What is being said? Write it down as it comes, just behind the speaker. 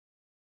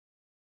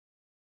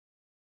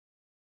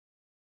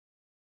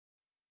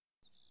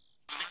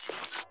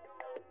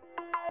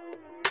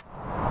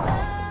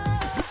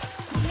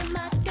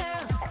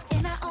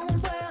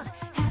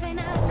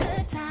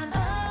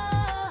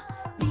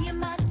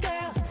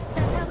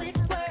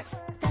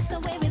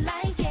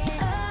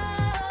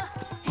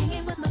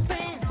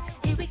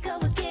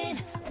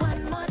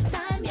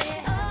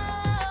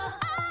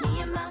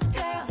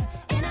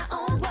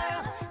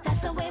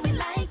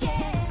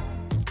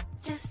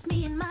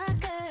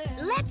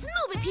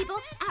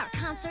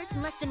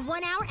In less than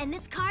 1 hour, and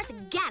this car's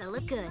gotta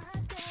look good.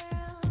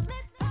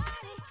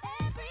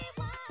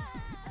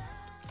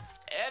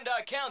 And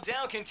our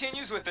countdown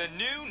continues with the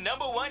new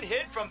 #1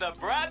 hit from the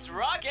Bratz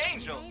Rock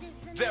Angels.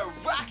 They're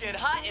rockin'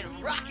 hot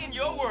and rockin'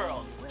 your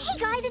world. Hey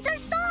guys, it's our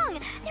song.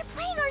 They're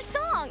playing our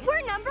song.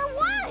 We're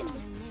 #1.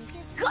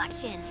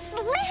 Scorchin',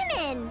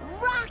 slammin',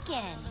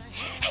 rockin'.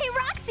 Hey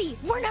Roxy,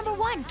 we're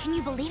 #1. Can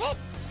you believe it?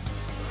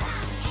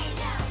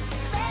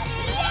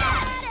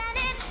 Yes!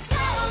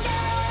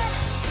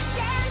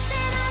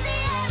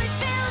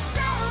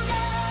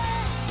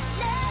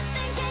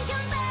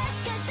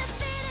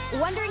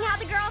 Wondering how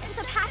the girls with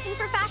a passion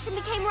for fashion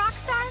became rock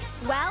stars?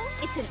 Well,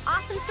 it's an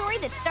awesome story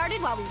that started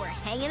while we were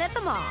hanging at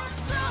the mall.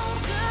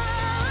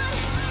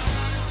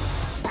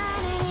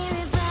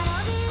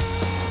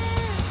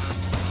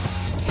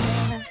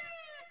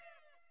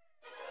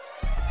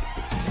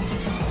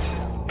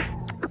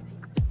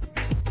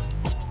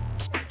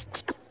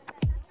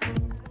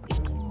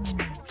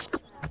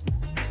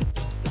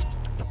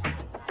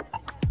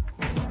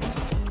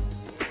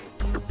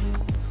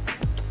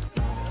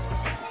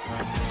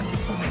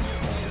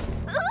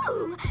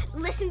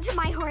 Listen to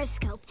my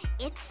horoscope.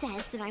 It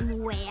says that I'm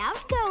way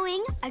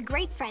outgoing, a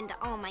great friend to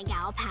all my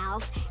gal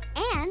pals,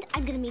 and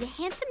I'm gonna meet a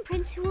handsome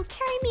prince who will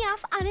carry me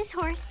off on his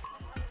horse.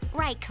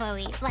 Right,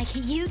 Chloe, like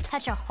you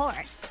touch a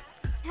horse.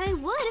 I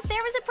would if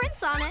there was a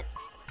prince on it.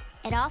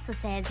 It also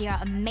says you're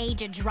a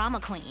major drama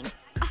queen.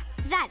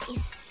 That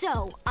is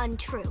so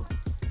untrue.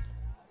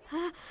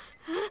 I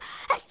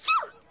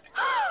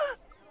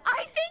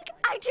think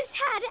I just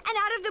had an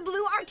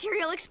out-of-the-blue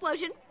arterial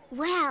explosion.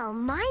 Well,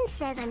 mine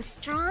says I'm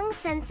strong,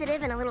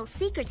 sensitive, and a little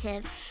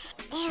secretive.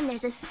 And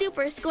there's a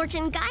super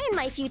scorching guy in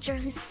my future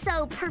who's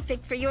so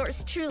perfect for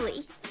yours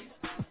truly.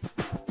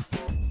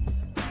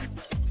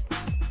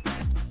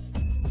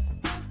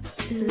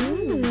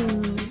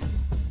 Ooh.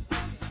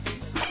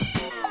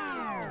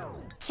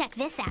 Check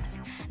this out.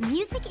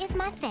 Music is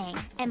my thing,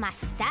 and my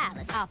style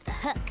is off the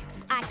hook.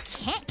 I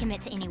can't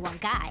commit to any one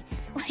guy.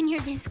 When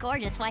you're this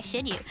gorgeous, why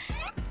should you?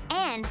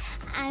 And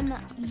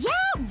yeah,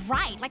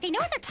 right, like they know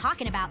what they're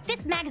talking about.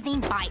 This magazine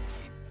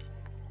bites.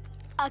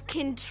 A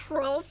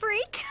control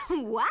freak?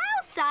 Wow,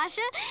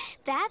 Sasha,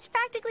 that's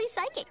practically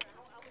psychic.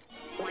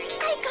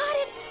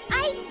 I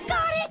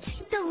got it!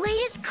 The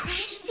latest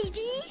Crash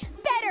CD?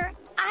 Better,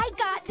 I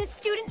got the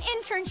student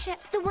internship.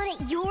 The one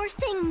at Your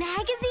Thing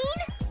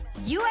magazine?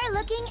 You are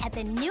looking at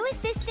the new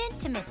assistant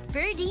to Miss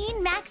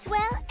Birdine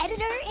Maxwell,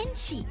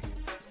 editor-in-chief.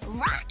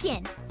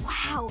 Rockin'!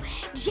 Wow,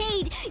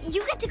 Jade,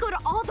 you get to go to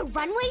all the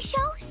runway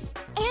shows?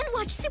 And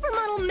watch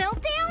supermodel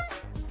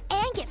meltdowns?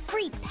 And get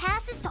free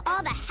passes to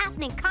all the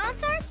happening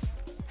concerts?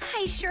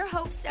 I sure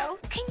hope so.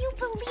 Can you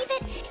believe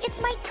it?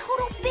 It's my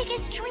total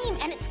biggest dream,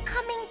 and it's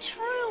coming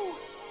true.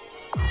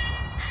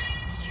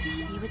 Did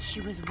you see what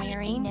she was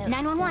wearing?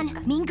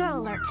 911, mean girl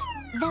alert.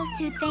 Those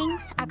two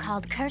things are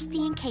called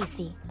Kirsty and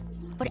Casey.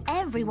 But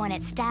everyone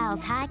at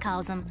Styles High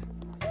calls them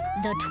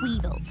the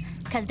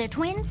Tweevils, because they're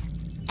twins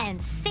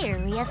and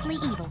seriously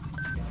evil.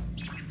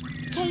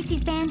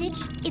 Casey's bandage,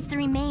 it's the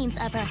remains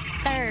of her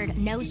third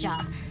nose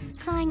job.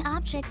 Flying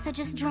objects are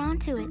just drawn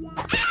to it.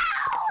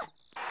 Ow!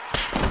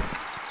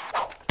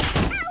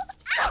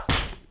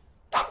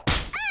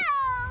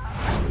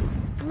 Ow!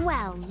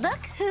 Well,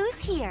 look who's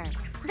here.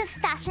 The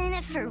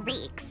fashion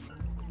freaks.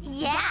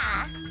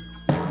 Yeah.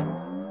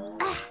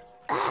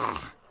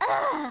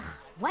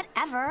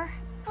 Whatever.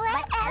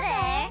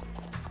 Whatever.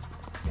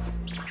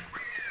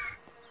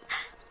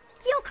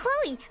 Yo,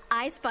 Chloe,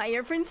 I spy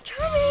your Prince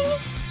Charming.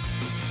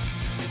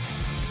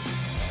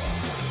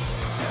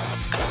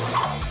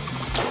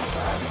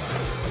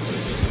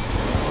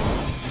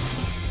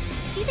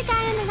 See the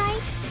guy on the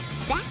right?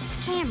 That's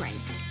Cameron.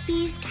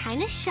 He's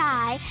kind of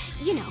shy.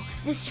 You know,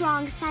 the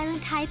strong,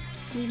 silent type.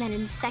 We met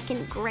in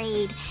 2nd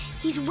grade.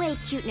 He's way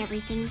cute and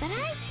everything, but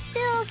I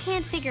still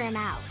can't figure him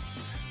out.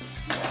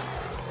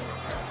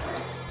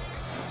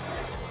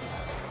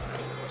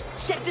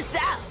 Check this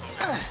out!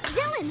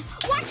 Dylan,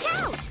 watch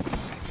out!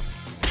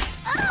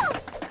 Oh!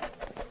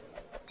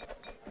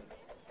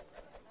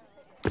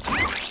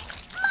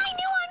 My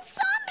new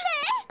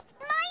ensemble!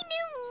 My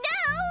new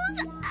nose!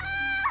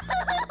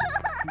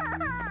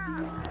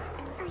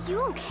 Are you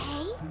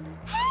okay?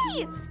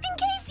 Hey! In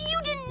case you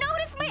didn't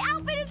notice, my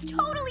outfit is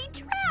totally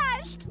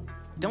trashed!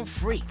 Don't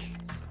freak.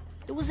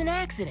 It was an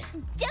accident.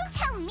 Don't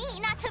tell me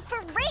not to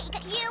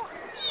freak, you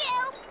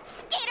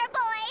skater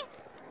boy!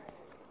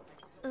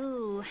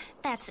 Ooh,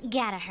 that's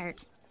gotta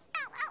hurt.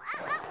 Ow, ow,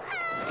 ow, ow,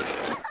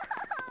 ow.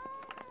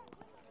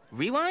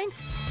 Rewind?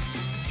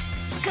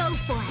 Go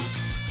for it.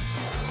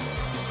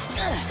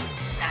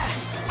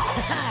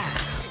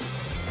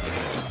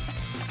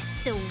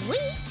 Sweet!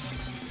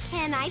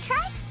 Can I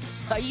try?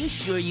 Are you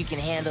sure you can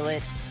handle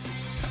it?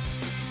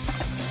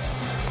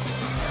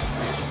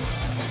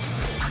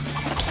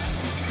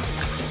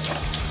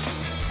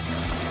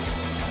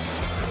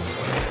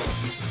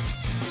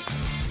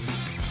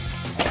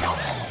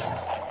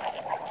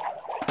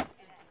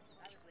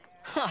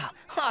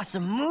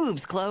 Awesome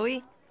moves,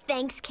 Chloe.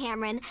 Thanks,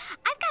 Cameron.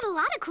 I've got a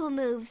lot of cool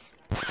moves.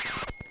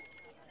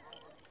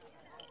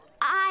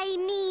 I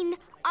mean,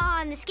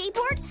 on the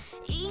skateboard,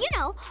 you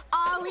know,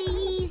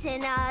 ollies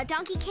and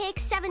donkey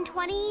kicks,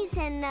 720s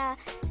and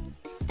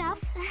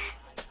stuff.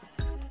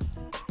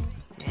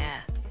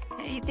 Yeah.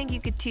 Hey, you think you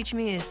could teach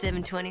me a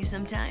 720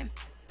 sometime?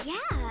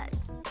 Yeah,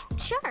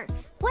 sure,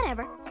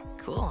 whatever.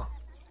 Cool.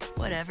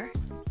 Whatever.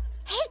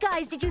 Hey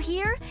guys, did you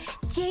hear?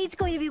 Jade's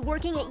going to be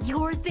working at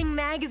Your Thing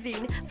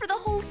magazine for the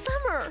whole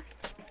summer.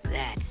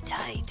 That's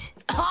tight.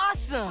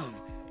 Awesome!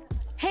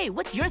 Hey,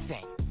 what's your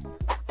thing?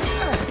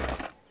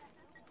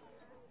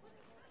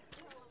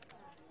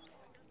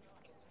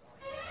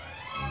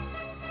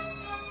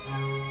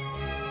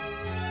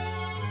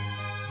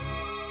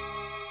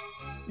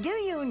 Do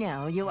you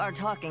know you are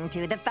talking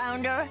to the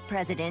founder,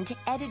 president,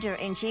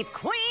 editor-in-chief,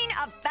 queen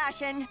of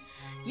fashion?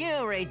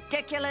 You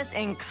ridiculous,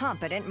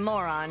 incompetent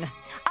moron.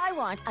 I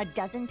want a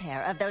dozen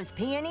pair of those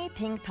peony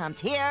pink pumps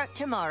here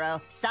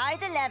tomorrow,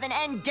 size 11,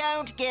 and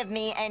don't give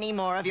me any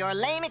more of your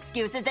lame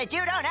excuses that you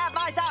don't have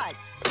my size.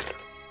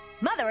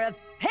 Mother of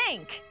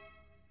pink!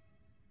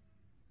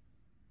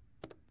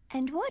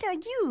 And what are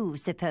you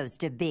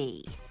supposed to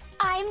be?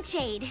 I'm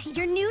Jade,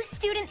 your new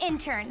student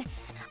intern.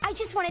 I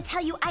just want to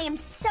tell you I am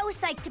so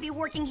psyched to be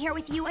working here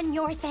with you and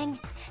Your Thing.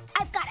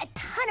 I've got a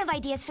ton of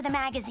ideas for the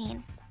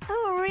magazine.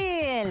 Oh,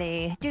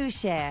 really? Do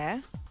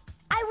share.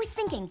 I was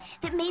thinking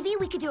that maybe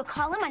we could do a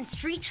column on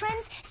street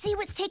trends, see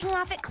what's taking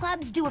off at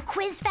clubs, do a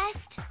quiz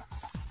fest.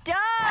 Stop!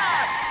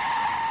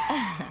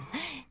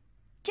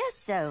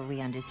 Just so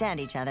we understand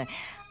each other,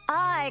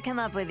 I come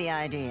up with the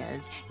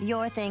ideas.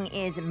 Your Thing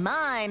is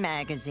my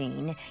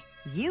magazine.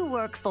 You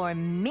work for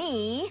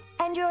me,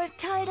 and your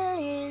title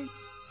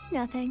is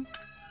nothing.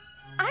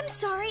 I'm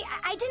sorry,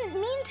 I didn't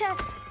mean to...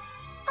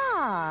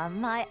 Ah,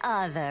 my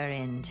other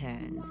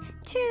interns.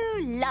 Two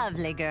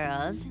lovely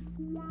girls.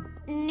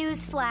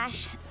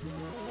 Newsflash.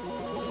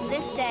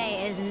 This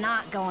day is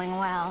not going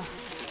well.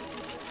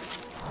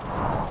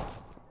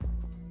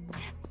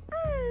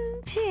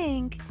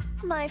 Pink,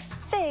 my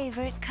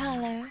favorite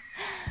color.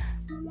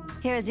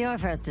 Here's your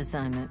first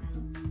assignment.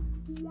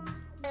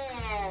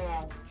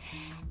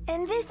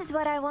 And this is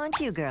what I want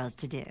you girls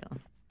to do.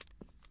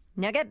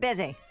 Now get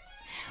busy.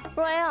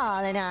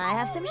 Royale and I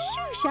have some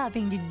shoe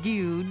shopping to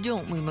do,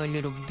 don't we, my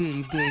little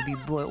bitty baby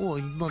boy? Oh,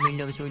 mommy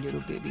loves her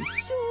little baby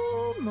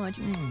so much.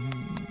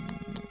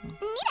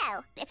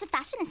 Neato! It's a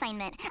fashion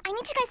assignment. I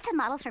need you guys to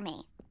model for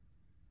me.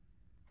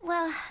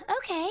 Well,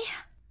 okay.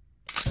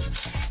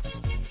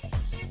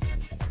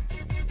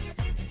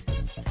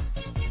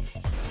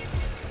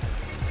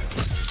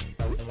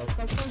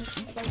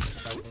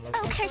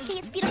 Oh, Kirsty,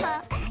 it's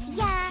beautiful.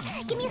 Yeah,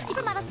 give me a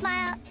supermodel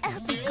smile. Oh,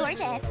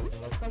 gorgeous.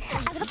 A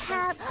little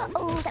pout.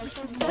 Oh, that was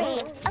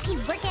great. Okay,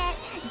 work it.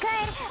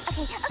 Good.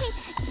 Okay.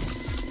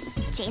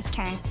 Jade's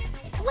turn.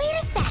 Wait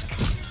a sec.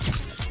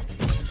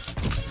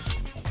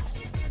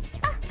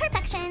 Oh,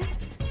 perfection.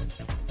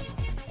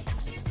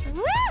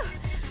 Woo!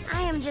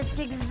 I am just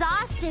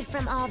exhausted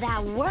from all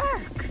that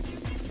work.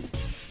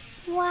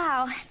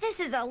 Wow, this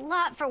is a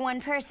lot for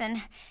one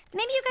person.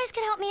 Maybe you guys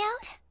could help me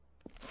out?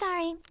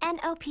 Sorry,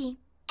 N.O.P.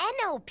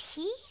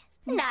 N.O.P.?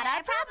 Not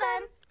our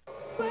problem.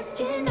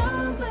 Working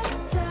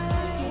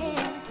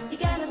overtime. You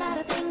got a lot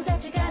of things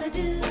that you gotta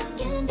do.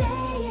 Working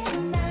day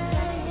and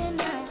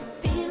night.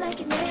 Feel like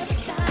you never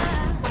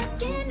stop.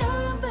 Working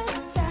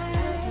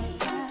overtime.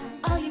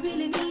 All you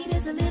really need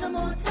is a little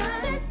more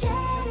time to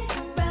get it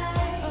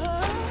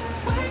right.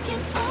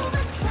 Working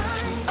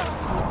overtime.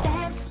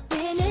 That's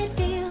when it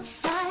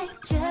feels like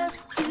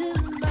just too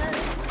much.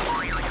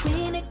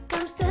 When it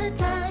comes to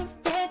time,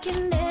 there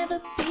can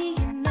never be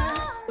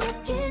enough.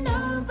 Working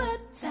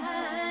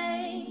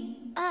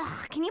overtime.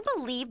 Ugh, can you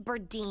believe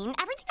Berdine?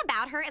 Everything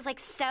about her is like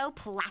so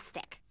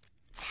plastic.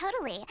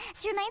 Totally.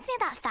 She reminds me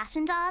of that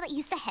fashion doll that you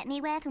used to hit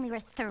me with when we were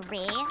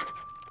 3.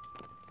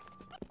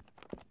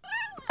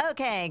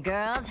 Okay,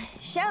 girls,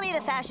 show me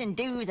the fashion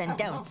do's and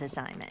don'ts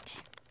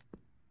assignment.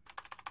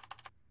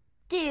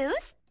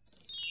 Do's?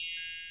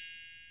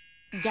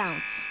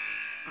 Don'ts.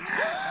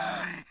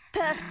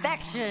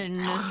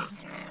 Perfection.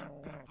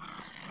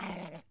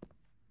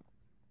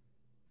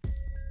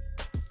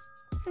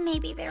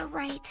 Maybe they're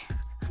right.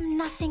 I'm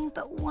nothing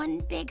but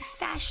one big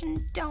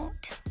fashion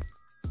don't.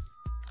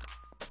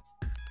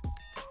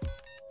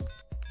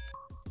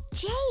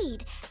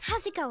 Jade,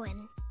 how's it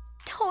going?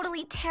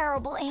 Totally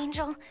terrible,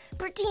 Angel.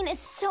 Berdine is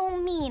so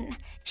mean.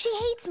 She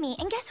hates me,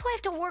 and guess who I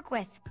have to work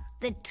with?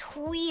 The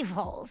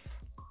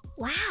Tweevils.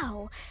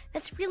 Wow,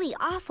 that's really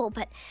awful,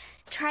 but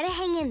try to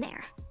hang in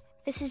there.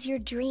 This is your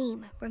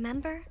dream,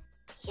 remember?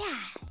 Yeah,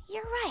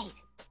 you're right.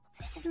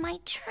 This is my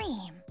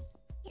dream.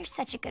 You're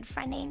such a good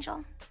friend,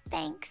 Angel.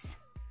 Thanks.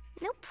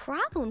 No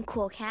problem,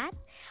 Cool Cat.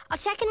 I'll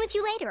check in with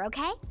you later,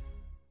 okay?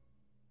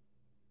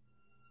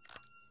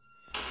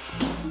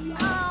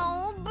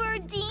 Oh,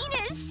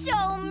 Birdine is so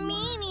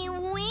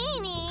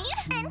meanie-weenie.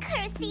 And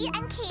Kirsty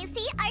and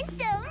Casey are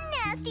so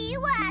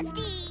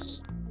nasty-wasty.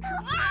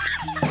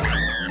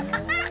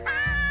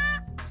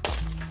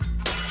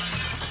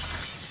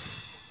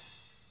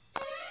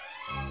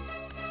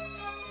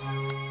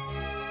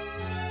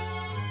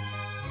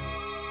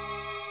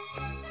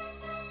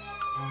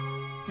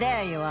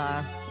 There you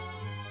are.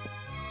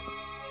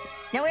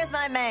 Now where's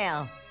my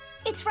mail?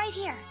 It's right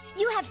here.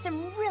 You have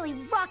some really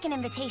rockin'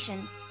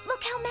 invitations.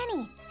 Look how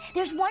many.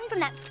 There's one from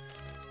that...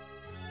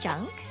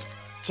 Junk,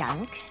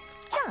 junk,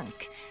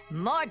 junk.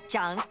 More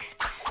junk.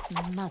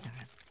 Mother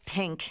of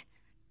pink.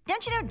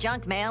 Don't you know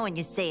junk mail when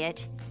you see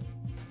it?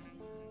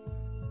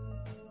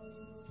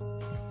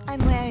 I'm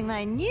wearing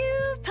my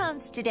new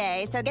pumps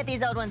today, so get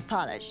these old ones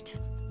polished.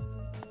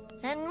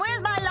 And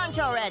where's my lunch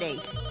already?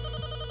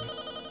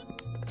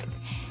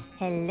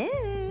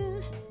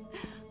 Hello?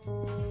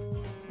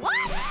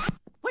 What?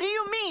 What do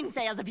you mean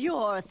sales of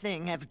your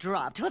thing have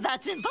dropped? Well,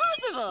 that's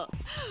impossible.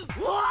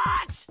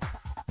 What?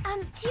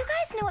 Do you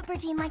guys know what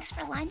Birdine likes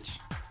for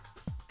lunch?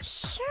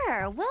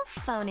 Sure, we'll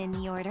phone in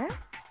the order.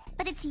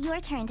 But it's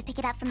your turn to pick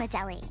it up from the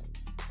deli.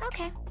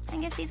 Okay, I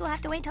guess these will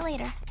have to wait till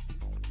later.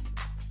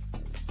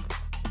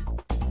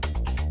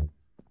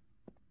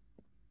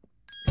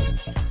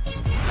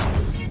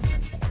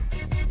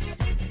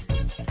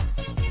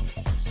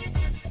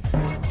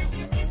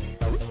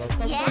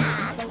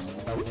 Yeah!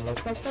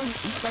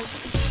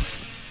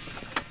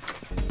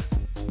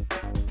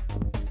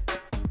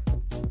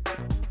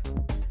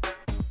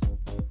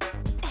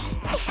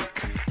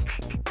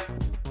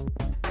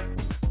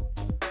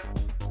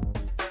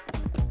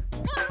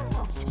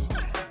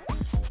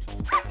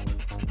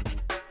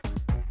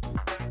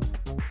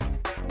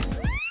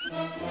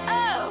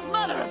 Oh,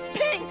 mother of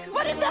pink!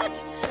 What is that?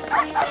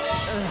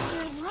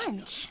 Your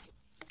lunch.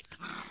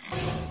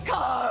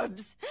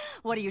 Carbs!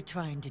 What are you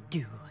trying to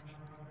do?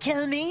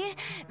 Kill me?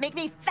 Make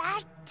me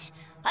fat?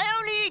 I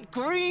only eat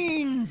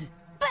greens!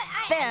 But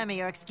Spare me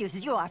your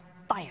excuses. You are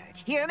fired.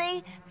 Hear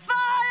me?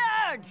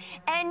 Fired!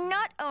 And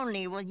not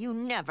only will you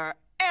never,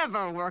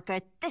 ever work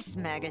at this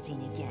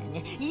magazine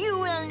again, you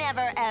will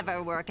never,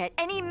 ever work at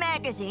any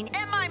magazine.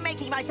 Am I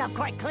making myself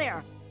quite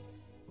clear?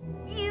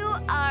 You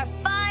are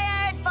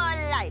fired for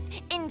life.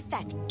 In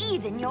fact,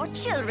 even your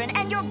children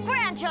and your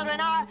grandchildren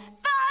are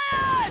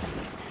fired!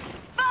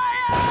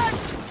 Fired!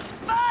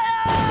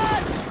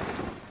 Fired!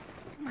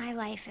 My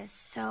life is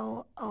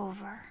so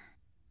over.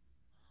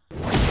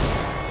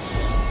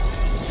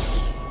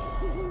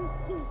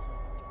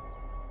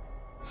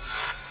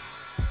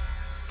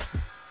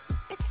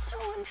 It's so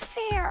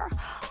unfair.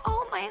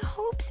 All my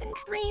hopes and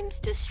dreams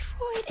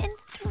destroyed in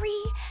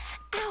 3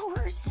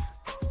 hours.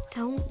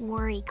 Don't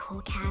worry,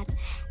 Cool Cat.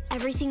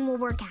 Everything will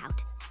work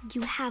out.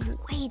 You have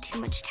way too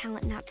much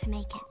talent not to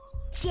make it.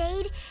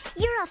 Jade,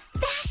 you're a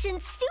fashion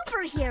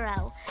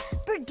superhero.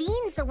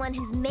 Birdine's the one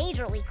who's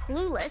majorly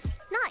clueless,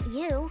 not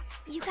you.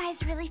 You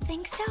guys really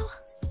think so?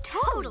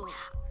 Totally.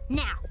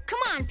 Now, come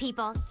on,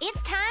 people.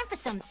 It's time for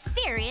some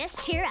serious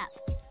cheer up.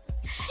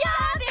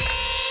 Shopping!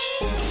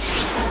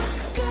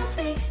 Girl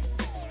thing,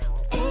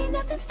 ain't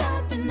nothing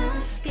stopping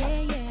us.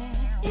 Yeah,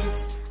 yeah.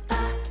 It's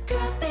a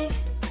girl thing,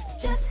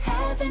 just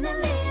having a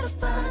little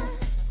fun.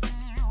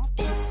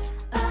 It's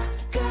a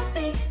girl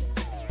thing,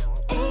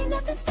 ain't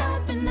nothing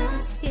stopping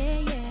us. Yeah,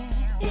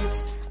 yeah.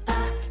 It's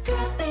a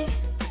girl thing,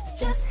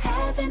 just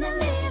having a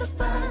little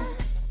fun.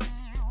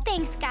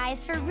 Thanks,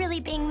 guys, for really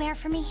being there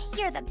for me.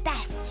 You're the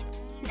best.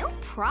 No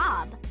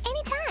prob.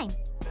 Anytime.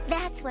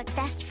 That's what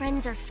best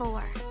friends are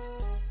for.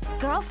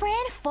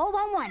 Girlfriend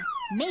 411.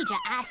 Major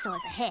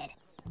eyesores ahead.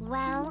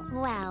 Well,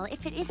 well,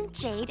 if it isn't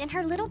Jade and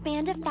her little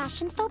band of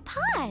fashion faux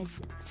pas.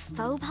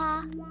 Faux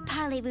pas?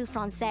 Parlez-vous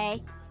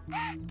français?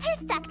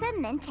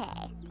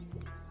 Perfectamente.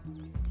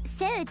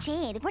 So,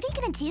 Jade, what are you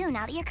gonna do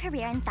now that your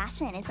career in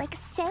fashion is, like,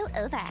 so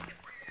over?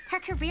 Her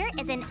career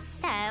isn't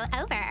so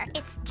over.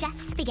 It's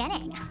just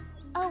beginning.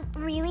 Oh,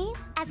 really?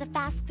 As a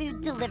fast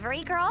food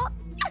delivery girl?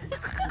 Ow!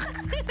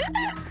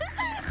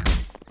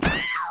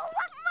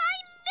 My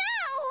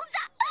nose!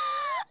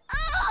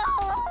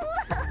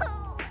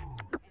 Oh!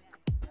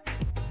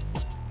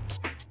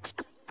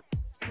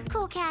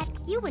 Cool Cat,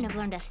 you wouldn't have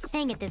learned a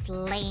thing at this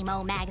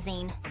lame-o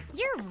magazine.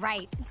 You're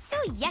right. It's so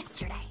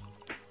yesterday.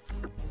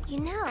 You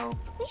know,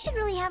 we should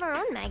really have our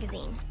own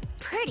magazine.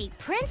 Pretty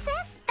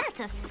Princess? That's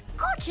a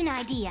scorching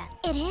idea.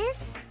 It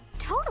is?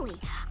 Totally.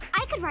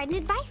 I could write an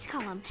advice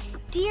column.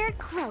 Dear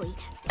Chloe,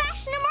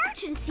 fashion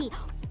emergency.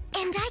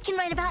 And I can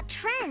write about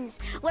trends,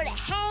 where to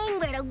hang,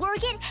 where to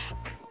work it,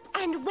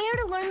 and where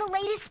to learn the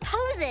latest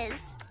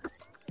poses.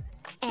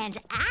 And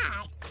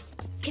I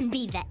can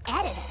be the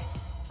editor.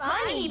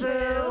 Funny,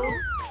 boo.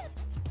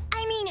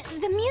 I mean,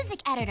 the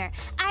music editor.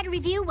 I'd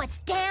review what's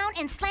down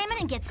and slamming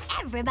and gets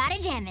everybody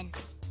jamming.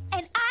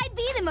 And I'd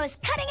be the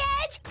most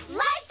cutting-edge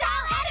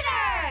lifestyle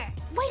editor!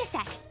 Wait a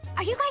sec.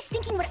 Are you guys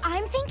thinking what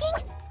I'm thinking?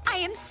 I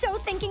am so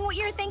thinking what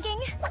you're thinking.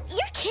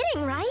 You're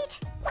kidding, right?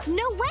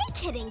 No way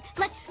kidding.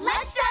 Let's start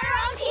our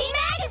own teen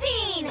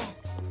magazine!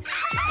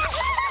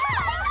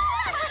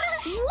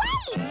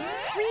 Wait!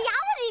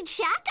 Reality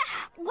check?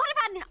 What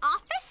about an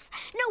office?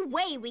 No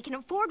way we can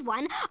afford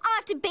one. I'll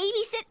have to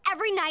babysit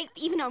every night,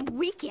 even on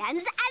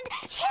weekends,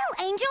 and...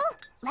 Chill, Angel.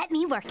 Let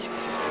me work it.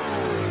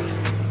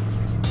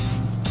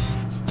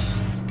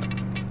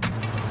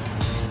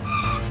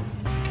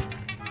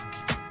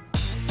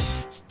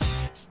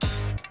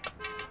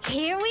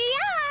 Here we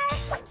are!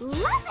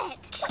 Love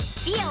it!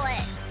 Feel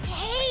it!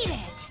 Hate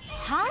it!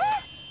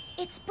 Huh?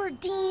 It's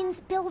Berdine's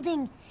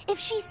building. If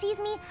she sees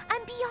me,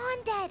 I'm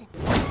beyond dead.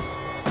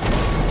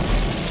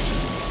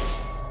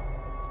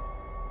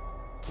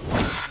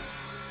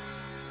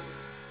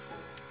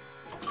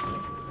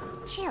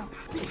 Chill.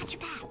 We got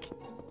your back.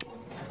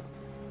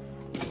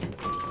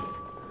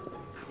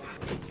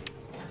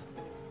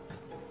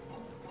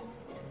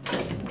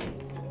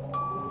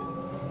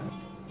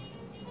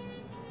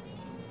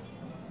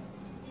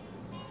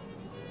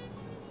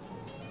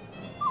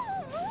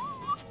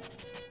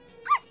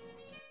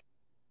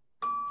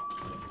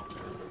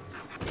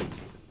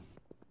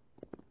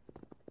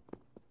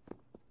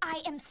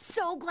 I am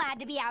so glad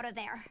to be out of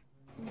there.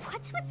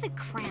 What's with the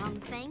crown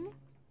thing?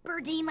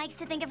 Berdine likes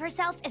to think of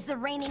herself as the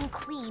reigning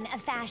queen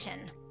of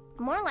fashion.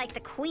 More like the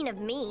queen of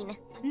mean.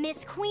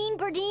 Miss Queen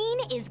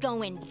Berdine is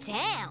going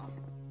down.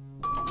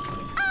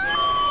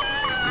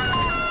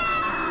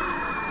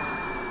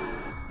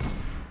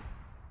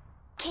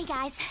 Okay,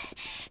 guys,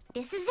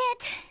 this is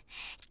it.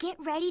 Get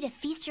ready to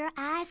feast your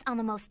eyes on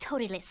the most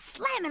totally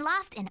slamming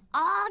loft in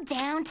all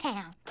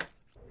downtown.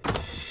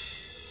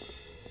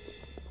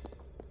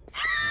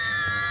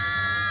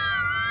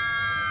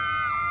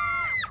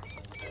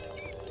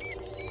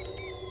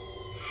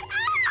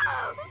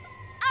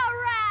 A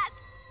rat!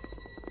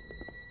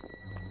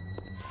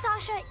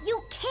 Sasha,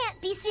 you can't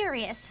be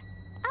serious.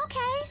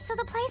 Okay, so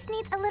the place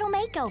needs a little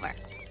makeover.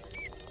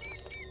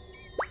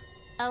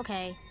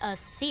 Okay, a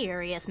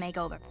serious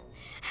makeover.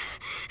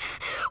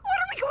 What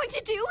are we going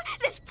to do?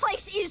 This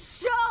place is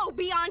so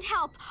beyond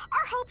help.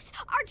 Our hopes,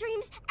 our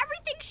dreams,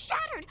 everything's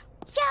shattered.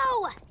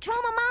 Yo,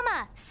 Drama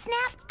Mama,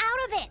 snap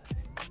out of it.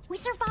 We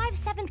survived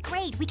 7th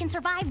grade. We can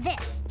survive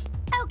this.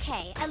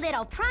 Okay, a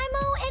little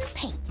Primo and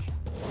paint.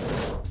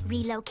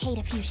 Relocate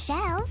a few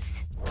shelves.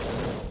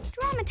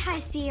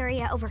 Dramatize the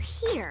area over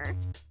here.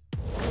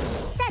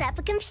 Set up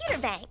a computer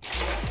bank.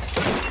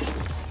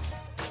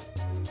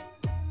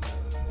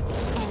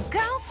 And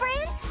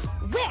girlfriends,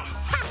 we're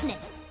happening.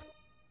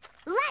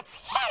 Let's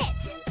hit it!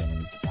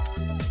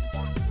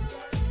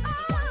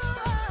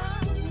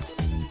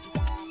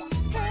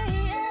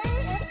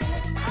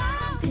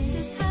 This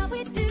is how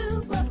we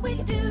do what we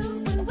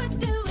do when we're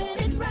doing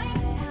it right.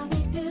 How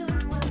we do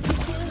what we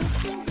do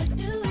when we're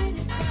doing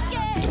it right.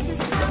 Yeah. This is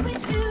how we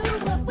do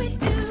what we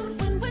do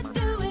when we're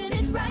doing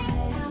it right.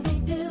 How we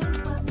do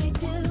what we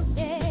do.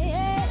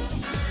 Yeah.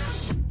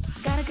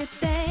 Got a good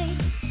thing,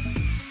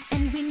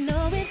 and we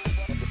know it.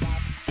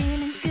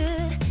 Feeling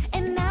good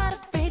and not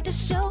afraid to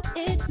show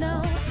it.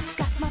 No,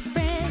 got my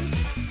friends,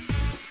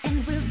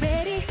 and we're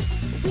ready.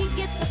 We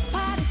get the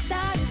party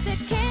started. They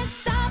can't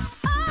stop.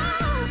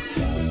 Oh,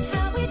 this is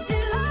how we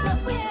do what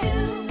we do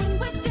when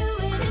we're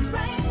doing it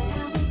right.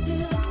 How we do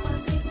what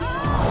we do.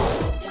 Oh,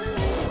 we're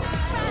doing it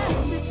right.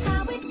 This is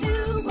how we do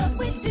what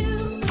we do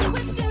when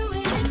we're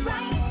doing it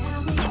right. How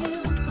we do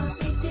what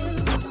we do.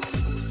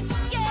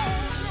 Yeah,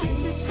 this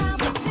is how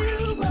we do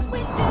what we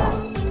do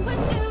when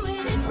we're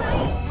doing it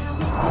right. How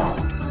we do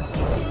what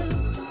we do.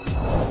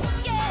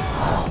 Yeah.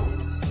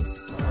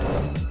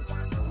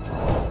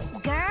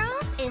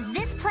 Girls, is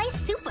this place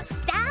super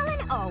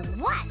styling or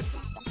what?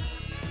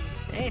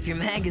 Hey, if your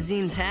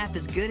magazine's half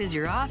as good as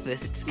your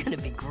office, it's gonna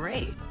be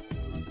great.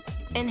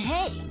 And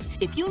hey,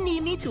 if you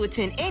need me to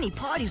attend any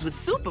parties with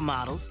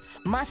supermodels,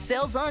 my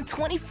cell's on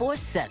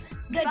 24/7.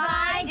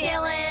 Goodbye,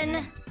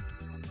 Dylan.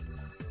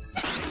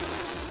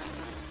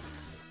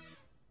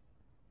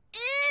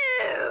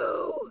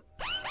 Ew!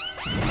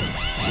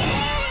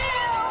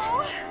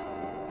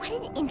 What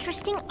an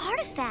interesting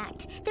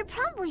artifact. They're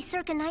probably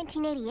circa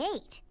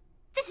 1988.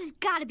 This has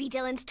got to be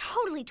Dylan's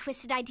totally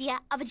twisted idea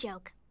of a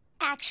joke.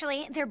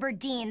 Actually, they're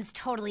Berdine's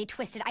totally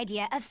twisted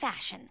idea of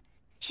fashion.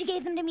 She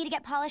gave them to me to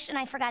get polished, and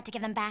I forgot to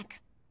give them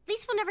back. At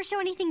least we'll never show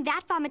anything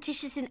that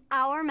vomiticious in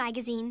our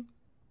magazine.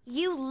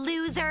 You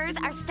losers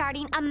are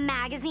starting a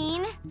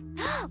magazine?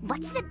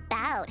 What's it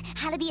about?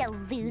 How to be a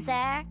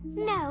loser?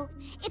 No,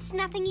 it's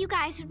nothing you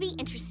guys would be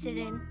interested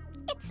in.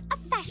 It's a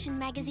fashion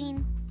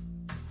magazine.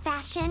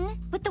 Fashion?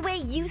 With the way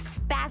you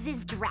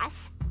spazzes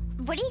dress?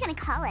 What are you gonna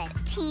call it?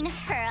 Teen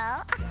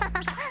Hurl?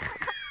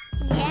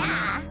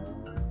 Yeah.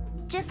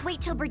 Just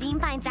wait till Berdine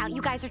finds out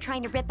you guys are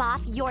trying to rip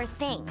off your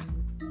thing.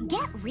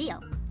 Get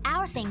real.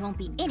 Our thing won't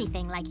be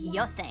anything like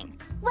your thing.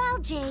 Well,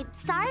 Jade,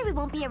 sorry we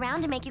won't be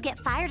around to make you get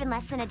fired in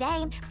less than a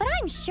day, but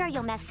I'm sure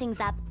you'll mess things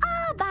up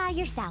all by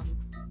yourself.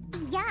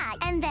 Yeah,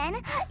 and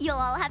then you'll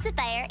all have to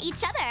fire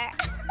each other.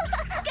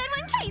 Good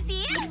one,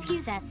 Casey.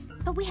 Excuse us,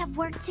 but we have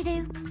work to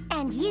do.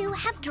 And you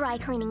have dry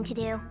cleaning to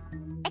do.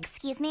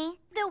 Excuse me?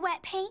 The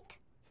wet paint?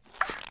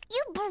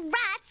 You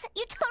brats!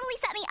 You totally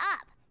set me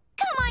up.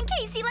 Come on,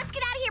 Casey, let's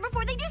get out of here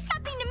before they do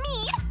something to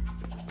me.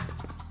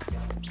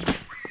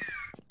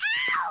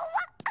 Ow!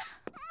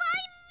 My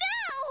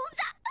nose!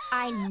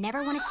 I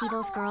never want to see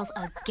those girls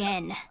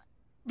again.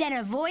 Then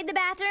avoid the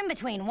bathroom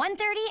between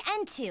 1:30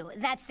 and 2.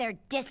 That's their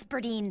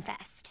Disberdine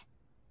Fest.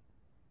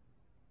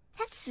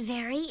 That's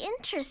very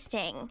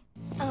interesting.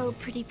 Oh,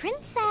 pretty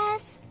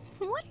princess.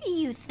 What are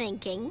you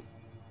thinking?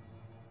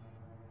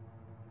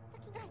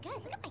 Looks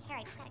good. Look at my hair.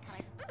 I just got it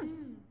colored.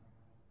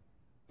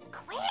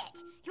 Quit it!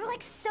 You're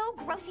like so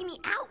grossing me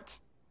out.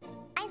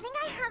 I think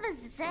I have a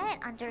zit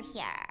under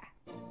here.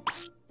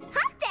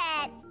 Huffed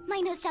it! My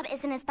nose job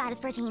isn't as bad as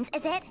Bertine's,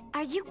 is it?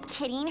 Are you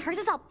kidding? Hers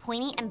is all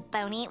pointy and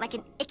bony like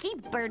an icky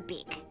bird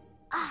beak.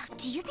 Oh,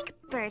 do you think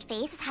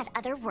Birdface has had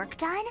other work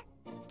done?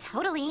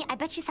 Totally. I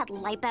bet she's had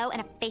lipo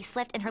and a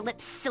facelift and her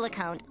lips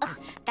siliconed. Ugh,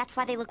 that's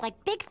why they look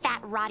like big,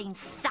 fat, rotting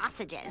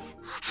sausages.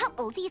 How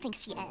old do you think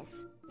she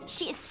is?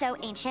 She is so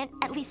ancient,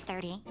 at least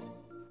 30.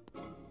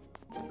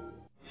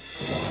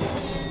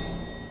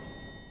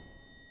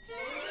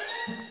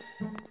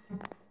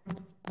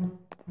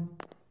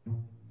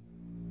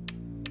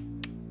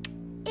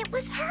 It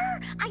was her!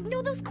 I'd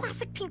know those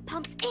classic pink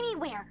pumps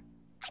anywhere.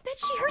 I bet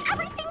she heard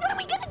everything. What are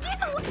we gonna do?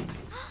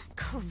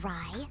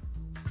 Cry?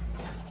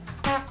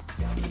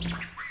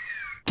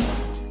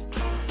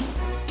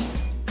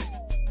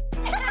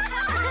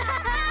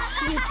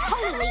 You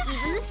totally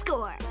even the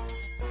score.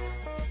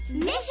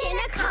 Mission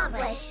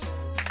accomplished!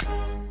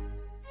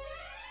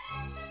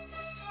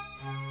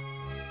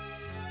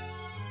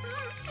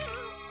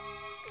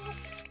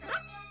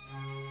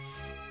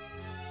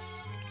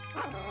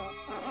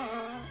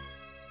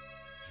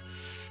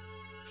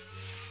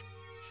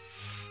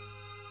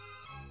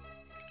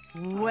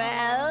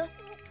 Well?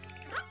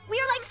 We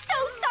are like so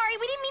sorry.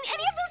 We didn't mean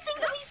any of those things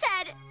that we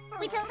said.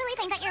 We totally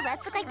think that your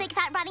lips look like big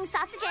fat rotting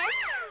sausages.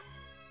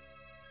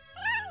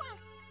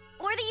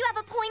 Or that you have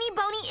a pointy,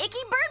 bony,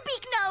 icky bird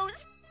beak nose.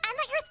 And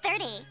that you're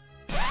 30.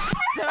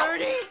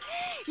 30?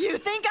 You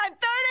think I'm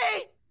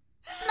 30?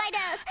 My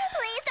nose!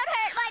 Please don't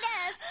hurt my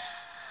nose!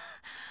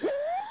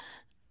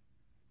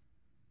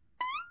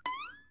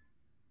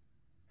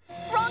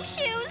 Wrong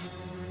shoes.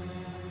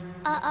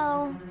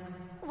 Uh-oh.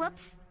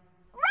 Whoops.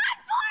 Run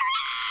for it!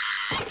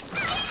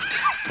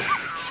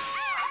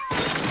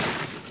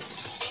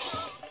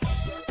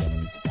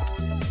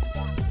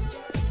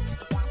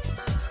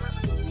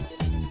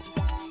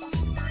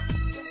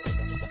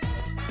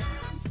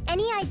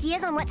 Any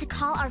ideas on what to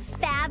call our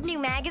fab new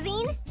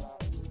magazine?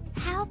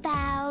 How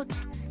about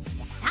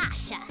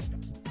Sasha?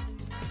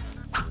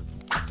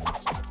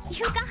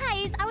 You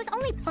guys, I was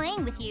only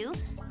playing with you.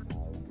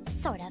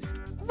 Sort of.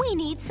 We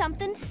need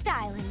something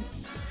styling.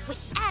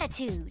 With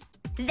attitude.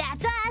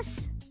 That's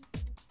us!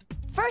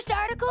 First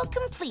article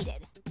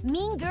completed.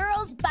 Mean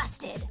girls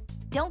busted.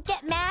 Don't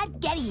get mad,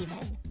 get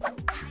even.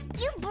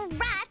 You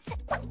brats!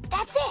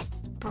 That's it!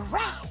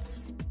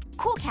 Bratz!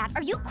 Cool Cat,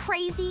 are you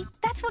crazy?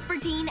 That's what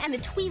Verdine and the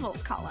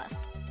Tweevils call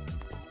us.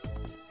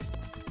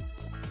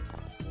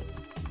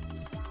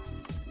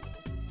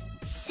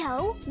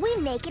 So, we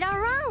make it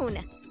our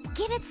own.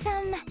 Give it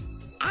some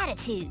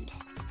attitude.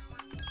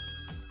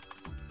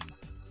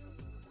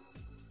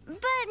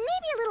 But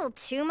maybe a little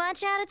too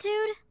much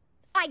attitude?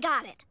 I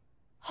got it.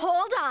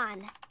 Hold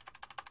on.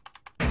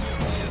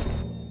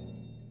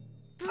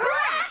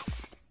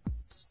 Bratz!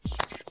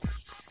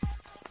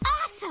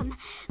 Awesome!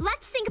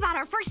 Let's think about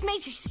our first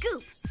major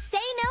scoop. Say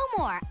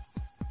no more.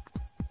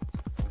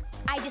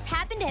 I just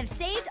happened to have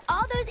saved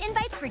all those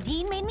invites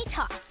Verdine made me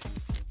toss.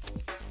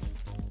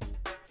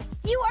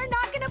 You are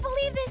not gonna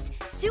believe this!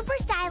 Super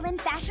stylin'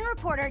 fashion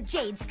reporter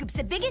Jade scoops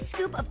the biggest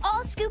scoop of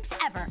all scoops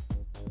ever.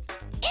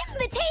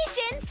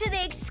 Invitations to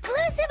the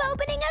exclusive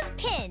opening of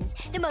Pins,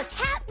 the most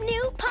hap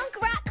new punk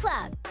rock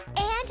club,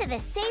 and to the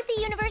Save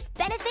the Universe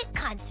benefit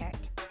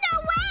concert. No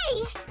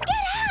way!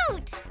 Get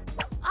out!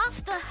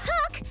 Off the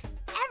hook!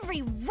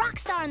 Every rock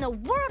star in the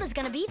world is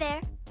gonna be there.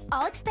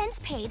 All expense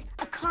paid,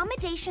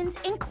 accommodations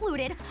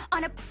included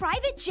on a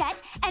private jet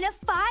and a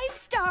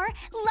 5-star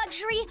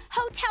luxury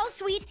hotel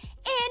suite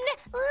in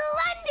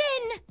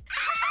London!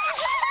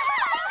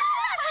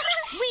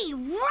 We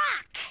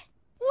rock!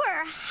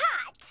 We're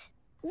hot!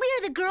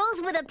 We're the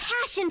girls with a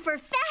passion for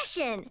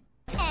fashion.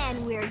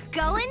 And we're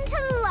going to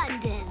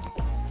London.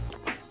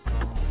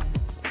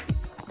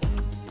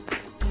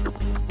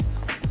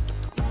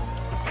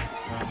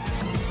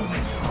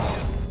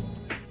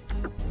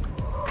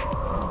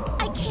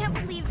 I can't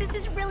believe this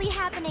is really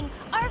happening.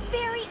 Our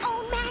very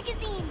own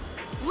magazine.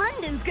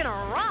 London's gonna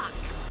rock.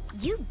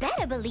 You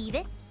better believe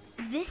it.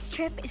 This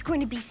trip is going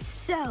to be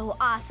so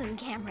awesome,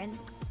 Cameron.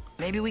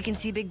 Maybe we can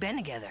see Big Ben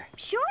together.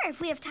 Sure,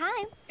 if we have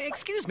time.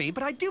 Excuse me,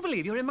 but I do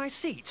believe you're in my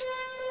seat.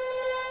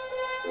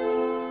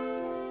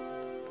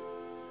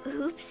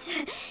 Oops.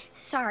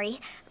 Sorry.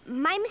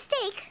 My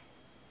mistake.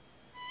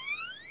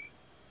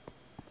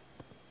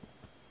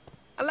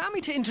 Allow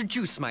me to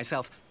introduce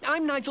myself.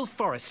 I'm Nigel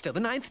Forrester, the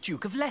 9th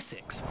Duke of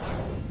Lessex.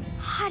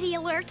 Hottie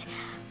alert!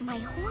 My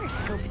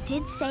horoscope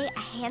did say a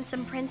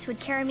handsome prince would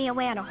carry me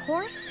away on a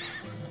horse,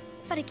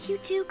 but a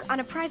cute duke on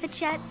a private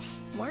jet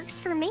works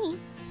for me.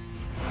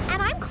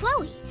 And I'm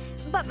Chloe,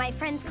 but my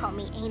friends call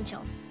me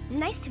Angel.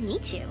 Nice to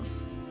meet you.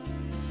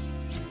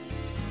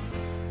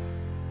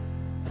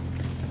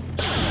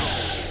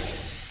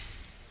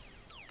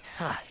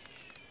 Huh.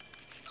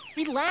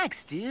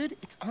 Relax, dude.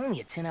 It's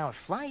only a 10-hour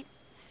flight.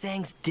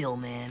 Thanks, Dill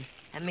Man.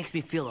 That makes me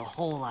feel a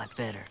whole lot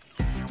better.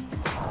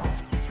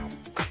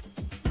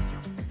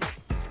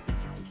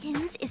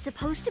 Inns is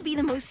supposed to be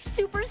the most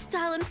super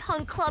stylin'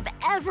 punk club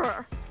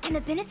ever. And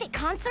the benefit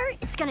concert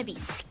is gonna be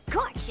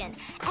scorching.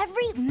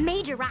 Every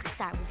major rock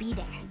star will be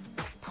there.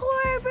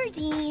 Poor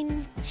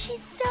Berdine.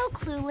 She's so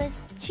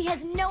clueless. She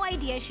has no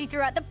idea she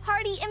threw out the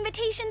party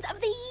invitations of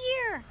the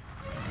year.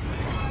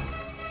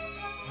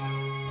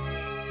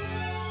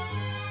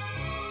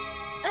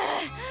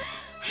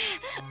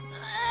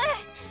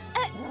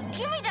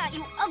 Give me that,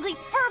 you ugly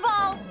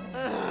furball!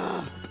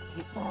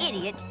 You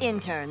idiot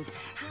interns.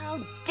 How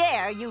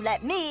dare you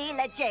let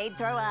Jade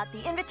throw out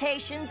the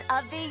invitations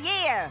of the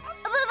year?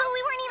 But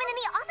we weren't even in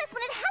the office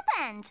when it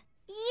happened.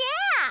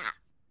 Yeah!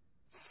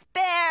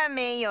 Spare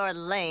me your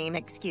lame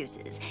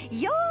excuses.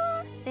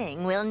 Your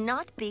thing will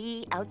not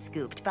be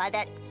outscooped by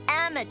that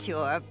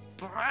amateur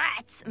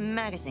Bratz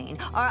magazine,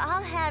 or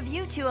I'll have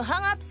you two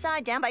hung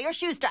upside down by your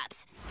shoe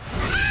straps.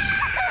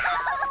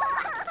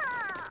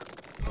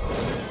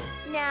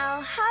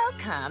 Now, how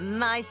come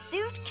my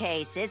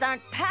suitcases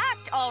aren't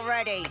packed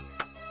already?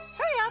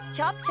 Hurry up,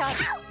 chop, chop.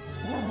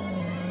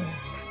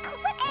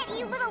 Quit it,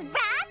 you little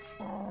rat!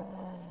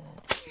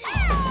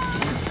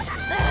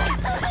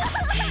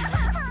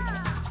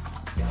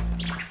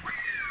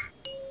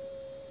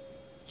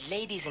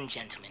 Ladies and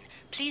gentlemen,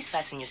 please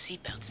fasten your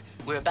seatbelts.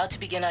 We're about to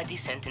begin our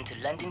descent into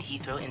London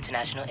Heathrow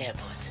International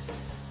Airport.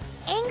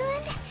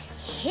 England,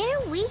 here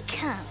we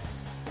come.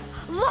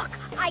 Look,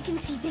 I can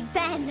see Big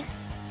Ben.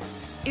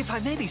 If I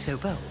may be so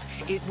bold,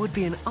 it would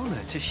be an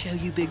honor to show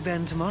you Big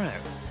Ben tomorrow.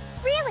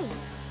 Really?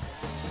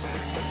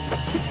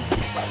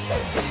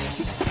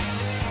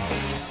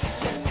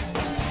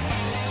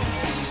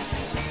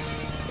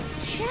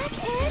 Check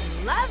it.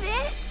 Love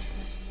it.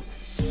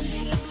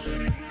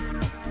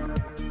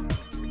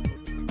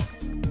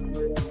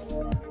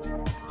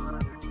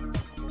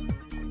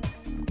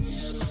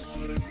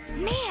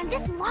 Man,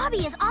 this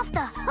lobby is off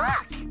the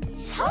hook.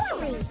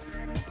 Totally.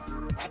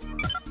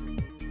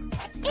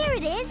 Here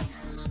it is.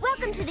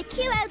 Welcome to the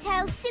Q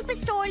Hotel Super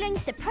Starling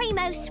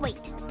Supremo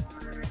Suite.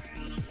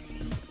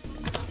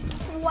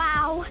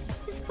 Wow,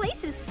 this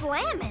place is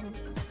slamming.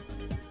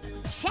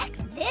 Check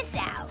this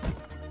out.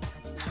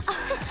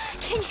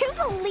 Can you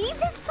believe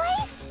this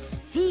place?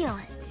 Feel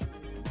it.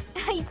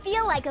 I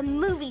feel like a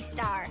movie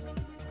star.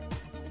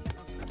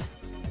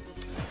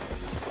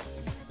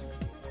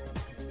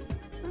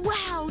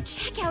 Wow,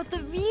 check out the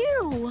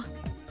view.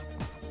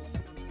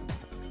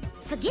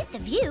 Forget the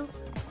view.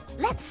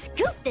 Let's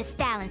scoop this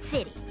stylin'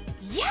 city.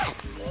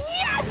 Yes!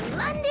 Yes!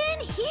 London,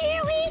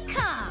 here we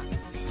come.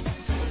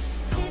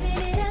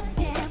 Living it up,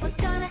 yeah, we're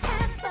gonna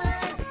have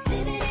fun.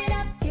 Living it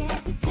up,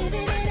 yeah,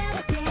 living it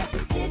up, yeah,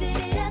 living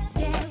it up,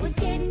 yeah, we're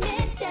getting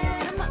it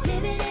done.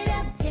 Living it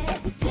up, yeah,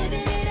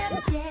 living it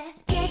up, yeah.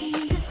 Getting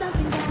into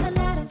something, got a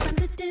lot of fun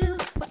to do.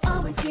 We're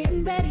always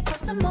getting ready for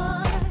some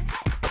more.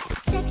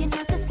 Checking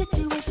out the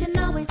situation,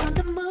 always on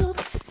the move.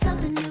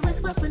 Something new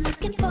is what we're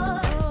looking for.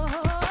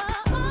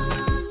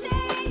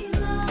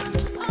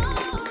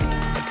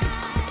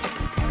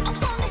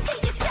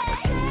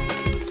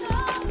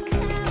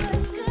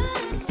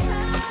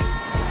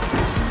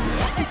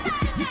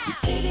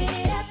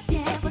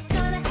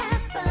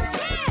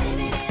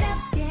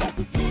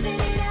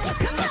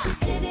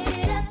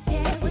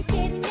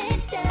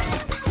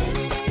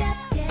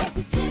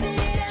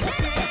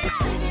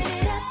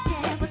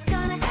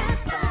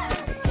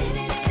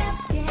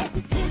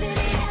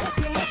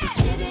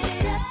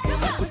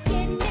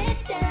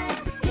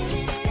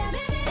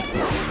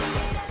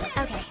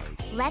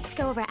 Let's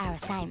go over our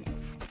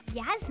assignments.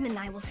 Yasmin and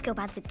I will scope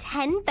out the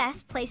 10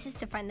 best places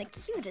to find the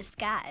cutest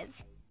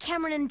guys.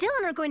 Cameron and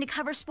Dylan are going to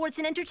cover sports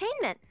and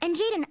entertainment. And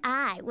Jade and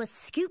I will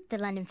scoop the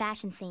London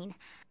fashion scene.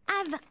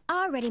 I've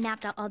already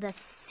mapped out all the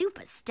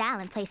super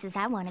styling places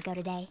I want to go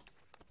today.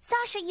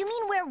 Sasha, you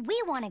mean where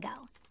we want to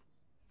go?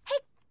 Hey,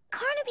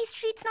 Carnaby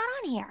Street's not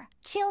on here.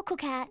 Chill, cool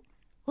cat.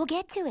 We'll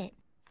get to it.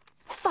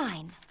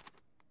 Fine.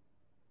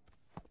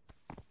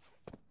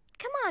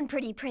 Come on,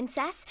 pretty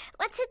princess.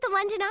 Let's hit the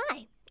London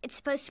Eye. It's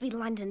supposed to be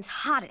London's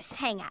hottest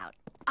hangout.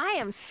 I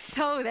am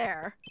so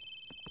there.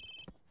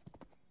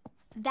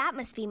 That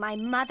must be my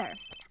mother.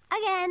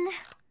 Again.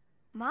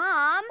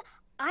 Mom,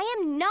 I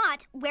am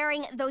not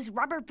wearing those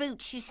rubber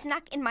boots you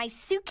snuck in my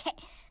suitcase.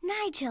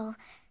 Nigel,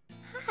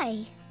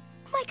 hi.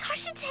 Oh my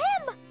gosh, it's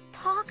him!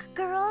 Talk,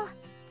 girl.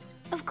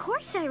 Of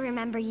course I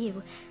remember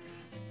you.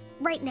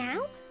 Right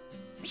now?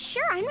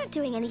 Sure, I'm not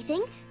doing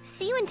anything.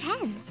 See you in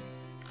 10.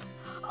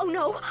 Oh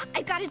no,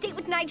 I've got a date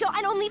with Nigel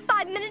and only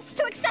 5 minutes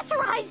to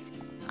accessorize.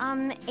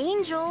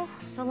 Angel,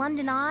 the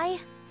London Eye.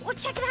 We'll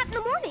check it out in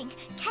the morning,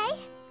 okay?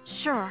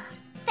 Sure.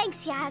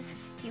 Thanks, Yaz.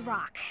 You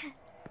rock.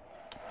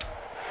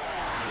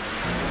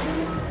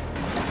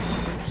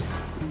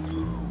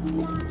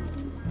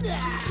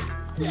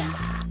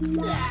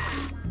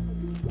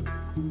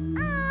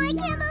 Oh, I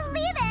can't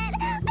believe it!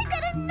 I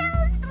got a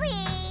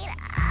nosebleed!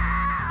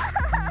 Oh.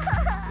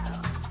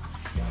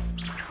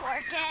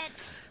 Cork it.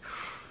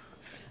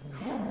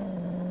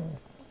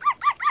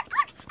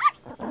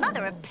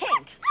 Mother of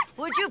Pink,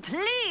 would you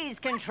please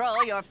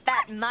control your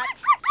fat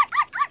mutt?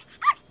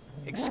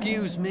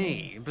 Excuse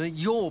me, but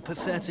your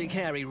pathetic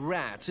hairy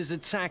rat is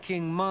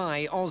attacking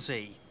my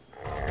Aussie.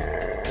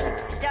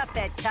 Stuff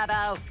it,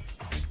 Tubbo.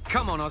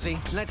 Come on, Aussie.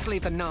 Let's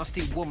leave the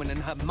nasty woman and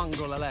her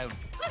mongrel alone.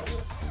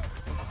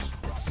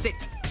 Sit.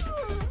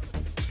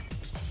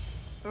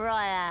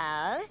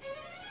 Royale,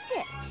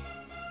 sit.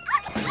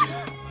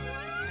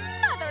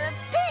 Mother of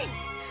Pink!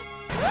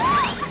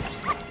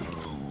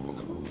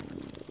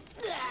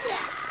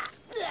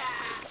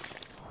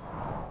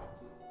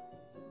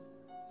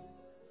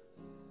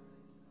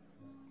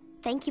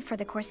 Thank you for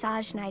the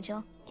corsage,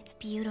 Nigel. It's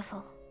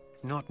beautiful.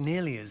 Not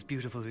nearly as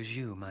beautiful as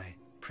you, my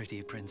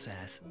pretty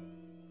princess.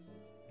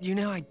 You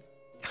know, I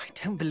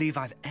don't believe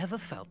I've ever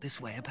felt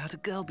this way about a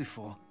girl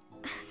before.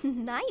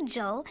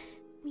 Nigel,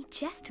 we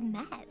just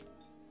met.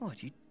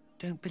 What, you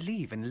don't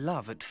believe in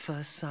love at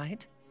first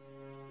sight?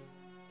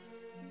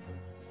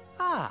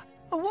 Ah,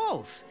 a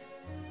waltz.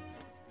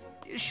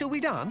 Shall we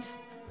dance?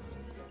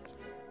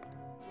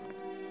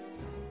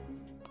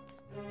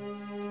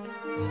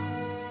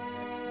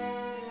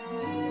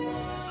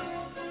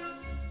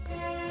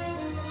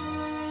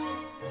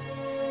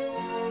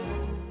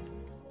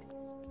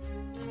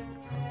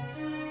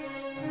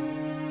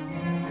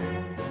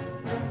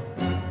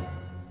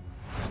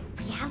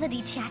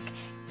 Reality check.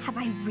 Have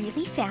I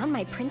really found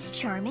my Prince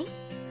Charming?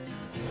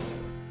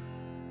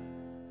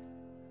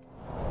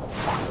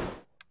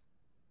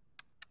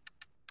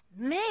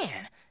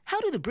 Man, how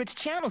do the Brits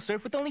channel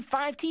surf with only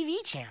 5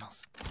 TV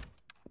channels?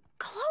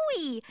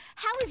 Chloe,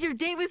 how was your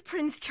date with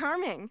Prince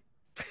Charming?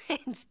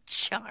 Prince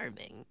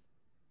Charming.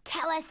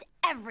 Tell us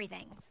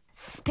everything.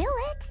 Spill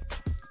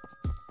it.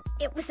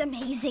 It was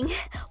amazing.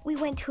 We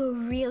went to a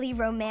really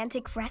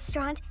romantic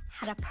restaurant,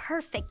 had a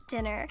perfect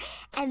dinner,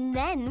 and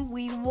then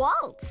we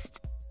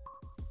waltzed.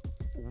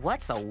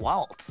 What's a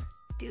waltz?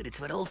 Dude, it's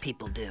what old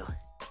people do.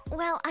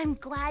 Well, I'm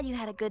glad you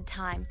had a good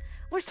time.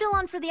 We're still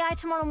on for the Eye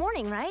tomorrow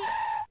morning, right?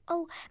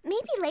 Oh,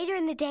 maybe later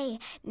in the day.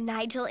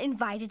 Nigel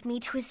invited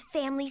me to his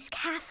family's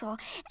castle,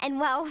 and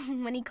well,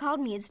 when he called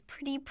me his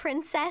pretty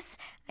princess,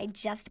 I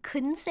just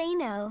couldn't say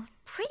no.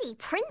 Pretty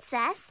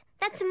princess?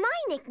 That's my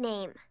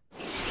nickname.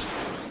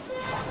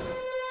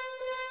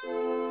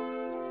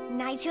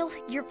 Nigel,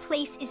 your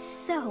place is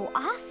so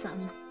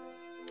awesome.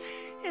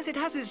 Yes, it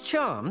has its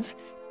charms.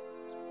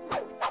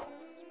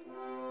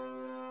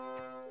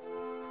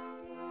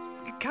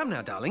 Come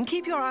now, darling,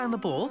 keep your eye on the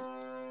ball.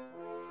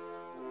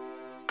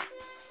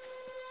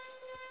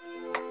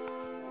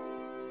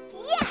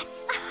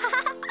 Yes!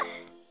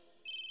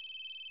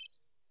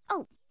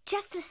 Oh,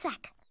 just a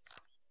sec.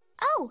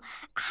 Oh,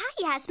 hi,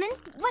 Yasmin.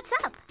 What's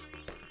up?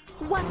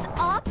 What's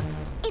up?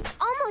 It's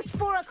almost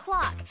 4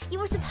 o'clock. You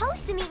were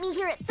supposed to meet me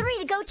here at 3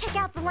 to go check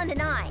out the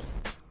London Eye.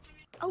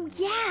 Oh,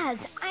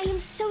 Yaz, I am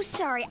so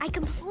sorry. I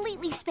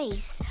completely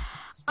spaced.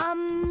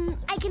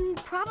 I can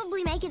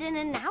probably make it in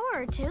an hour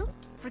or two.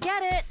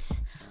 Forget it.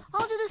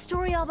 I'll do the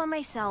story all by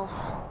myself.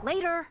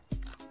 Later.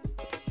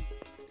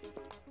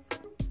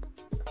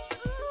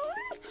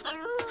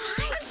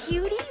 Hi,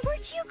 cutie.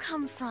 Where'd you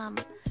come from?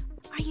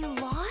 Are you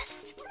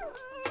lost?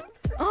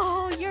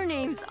 Oh, your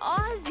name's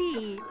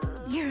Ozzy.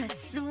 You're a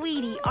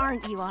sweetie,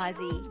 aren't you,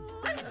 Ozzy?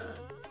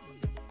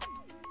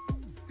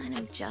 I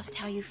know just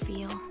how you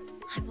feel.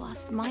 I've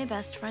lost my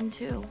best friend,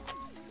 too.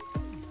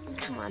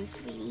 Come on,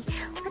 sweetie.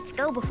 Let's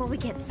go before we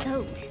get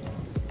soaked.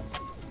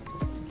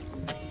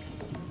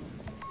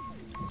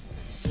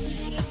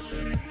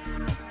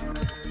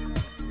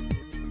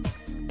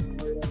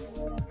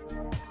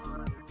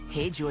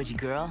 Hey, Georgie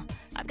girl.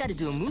 I've got to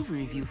do a movie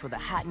review for the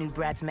hot new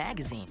Bratz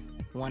magazine.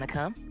 Wanna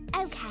come?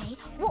 Okay,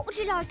 what would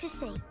you like to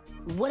see?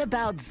 What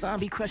about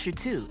Zombie Crusher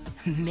 2?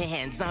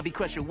 Man, Zombie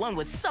Crusher 1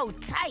 was so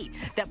tight.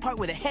 That part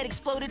where the head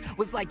exploded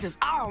was like just,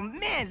 oh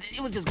man,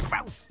 it was just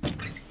gross.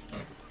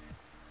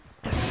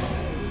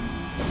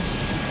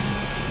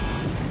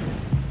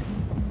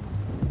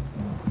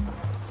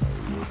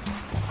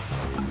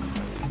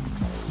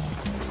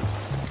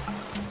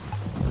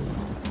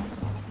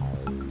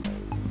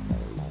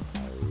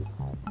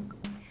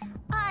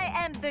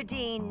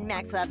 Dean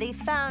Maxwell, the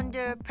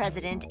founder,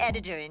 president,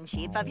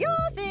 editor-in-chief of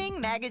Your Thing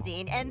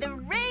magazine and the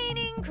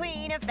reigning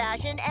queen of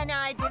fashion, and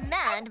I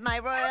demand my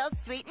royal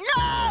suite.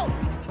 No!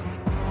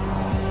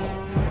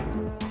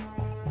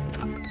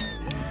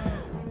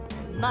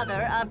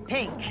 Mother of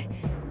Pink,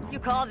 you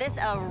call this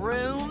a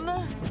room?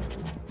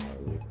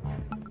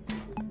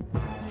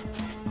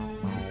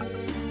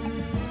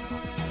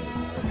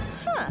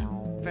 Huh,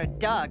 for a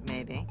dog,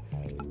 maybe.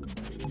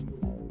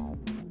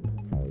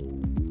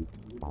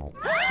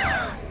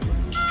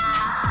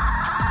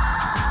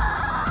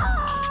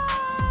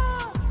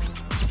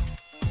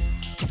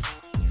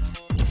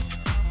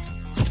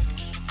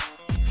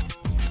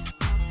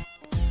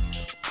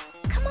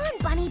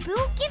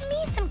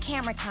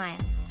 camera time.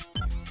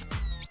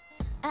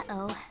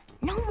 Uh-oh,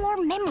 no more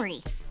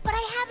memory. But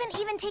I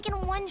haven't even taken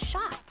one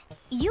shot.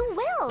 You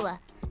will.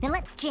 Now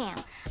let's jam.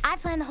 I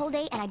planned the whole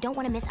day and I don't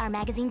want to miss our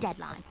magazine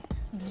deadline.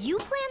 You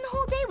planned the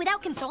whole day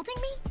without consulting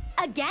me?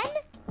 Again?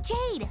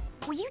 Jade,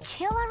 will you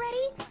chill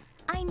already?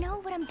 I know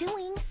what I'm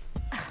doing.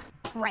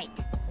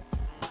 Right.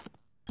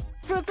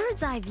 For a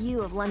bird's eye view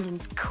of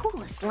London's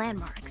coolest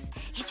landmarks,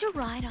 hitch a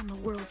ride on the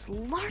world's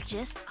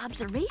largest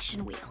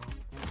observation wheel.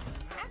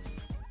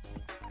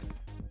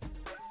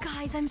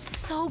 Guys, I'm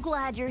so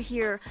glad you're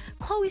here.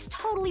 Chloe's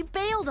totally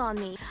bailed on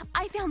me.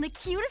 I found the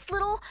cutest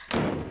little...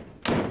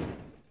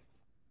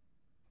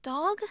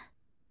 dog?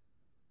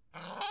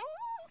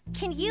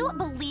 Can you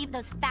believe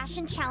those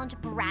fashion challenge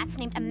brats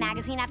named a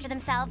magazine after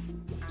themselves?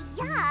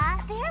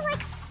 Yeah, they're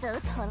like so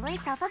totally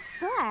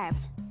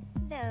self-absorbed.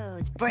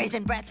 Those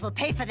brazen brats will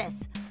pay for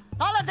this.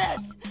 All of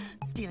this!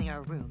 Stealing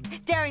our room,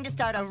 daring to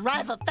start a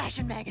rival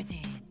fashion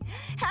magazine,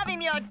 having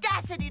the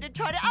audacity to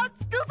try to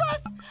outscoop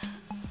us!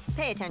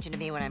 Pay attention to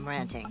me when I'm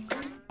ranting.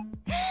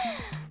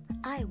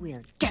 I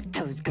will get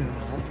those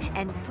girls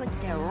and put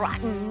their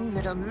rotten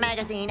little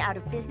magazine out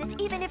of business,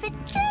 even if it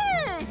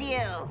kills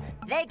you.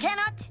 They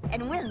cannot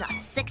and will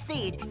not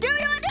succeed. Do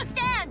you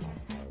understand?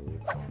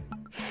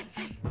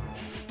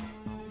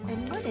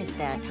 And what is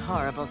that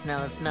horrible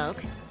smell of smoke?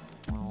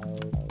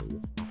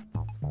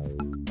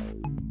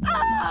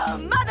 Oh,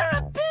 mother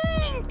of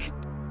pink!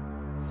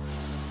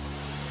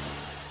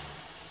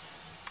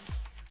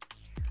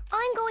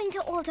 I'm going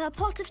to order a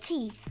pot of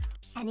tea.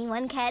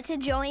 Anyone care to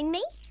join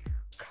me?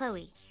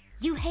 Chloe,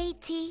 you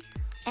hate tea?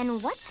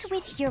 And what's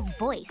with your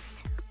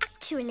voice?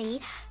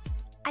 Actually,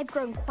 I've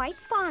grown quite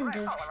fond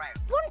of...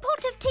 One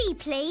pot of tea,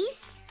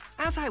 please.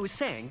 As I was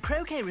saying,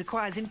 croquet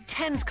requires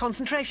intense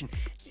concentration.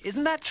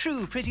 Isn't that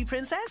true, pretty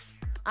princess?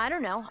 I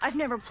don't know. I've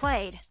never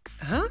played.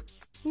 Huh?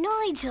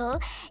 Nigel,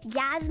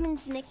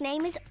 Yasmin's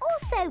nickname is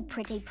also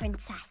Pretty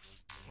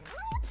Princess.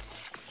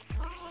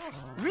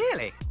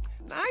 Really?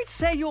 I'd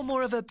say you're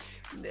more of a...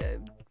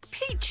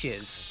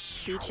 Peaches.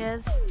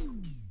 Peaches?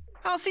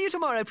 I'll see you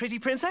tomorrow, pretty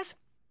princess.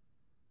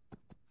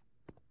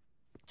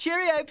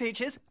 Cheerio,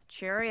 Peaches.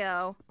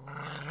 Cheerio.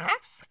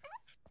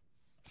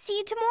 See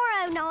you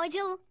tomorrow,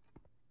 Nigel.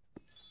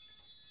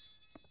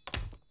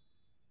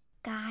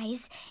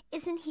 Guys,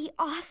 isn't he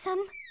awesome?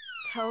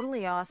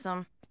 Totally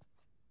awesome.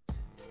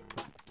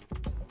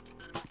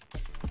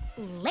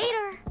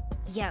 Later.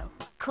 Yo,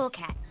 cool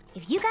cat,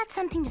 if you got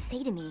something to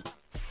say to me,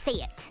 say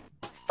it.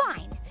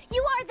 Fine.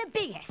 You are the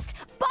biggest,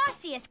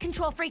 bossiest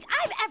control freak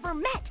I've ever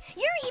met.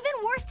 You're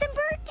even worse than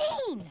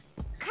Birdine.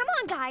 Come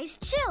on, guys,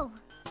 chill.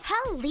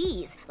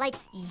 Please, like,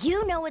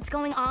 you know what's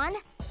going on?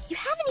 You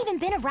haven't even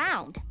been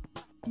around.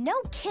 No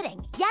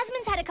kidding.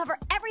 Yasmin's had to cover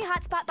every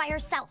hotspot by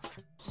herself.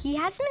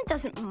 Yasmin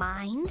doesn't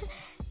mind.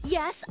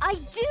 Yes, I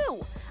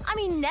do. I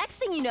mean, next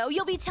thing you know,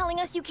 you'll be telling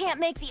us you can't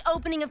make the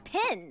opening of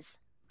pins.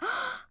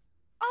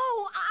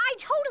 Oh, I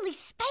totally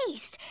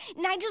spaced.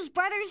 Nigel's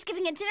brother's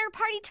giving a dinner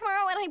party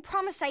tomorrow, and I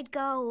promised I'd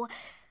go.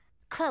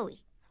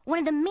 Chloe, one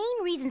of the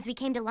main reasons we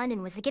came to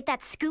London was to get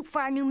that scoop for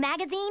our new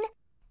magazine.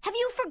 Have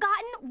you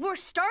forgotten we're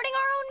starting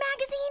our own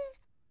magazine?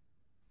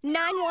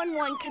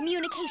 911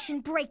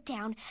 communication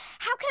breakdown.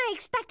 How can I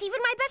expect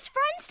even my best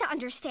friends to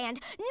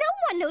understand? No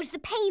one knows the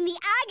pain, the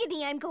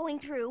agony I'm going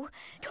through.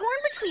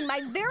 Torn between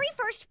my very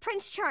first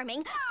Prince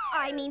Charming,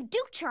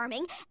 Duke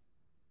Charming,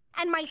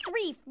 and my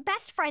 3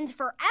 best friends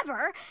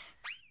forever.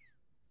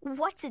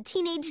 What's a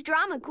teenage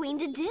drama queen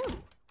to do?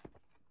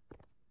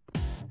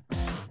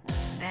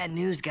 Bad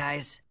news,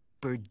 guys.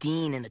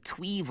 Birdine and the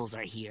Tweevils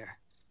are here.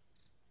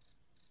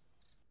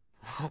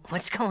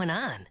 What's going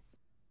on?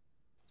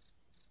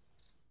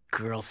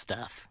 Girl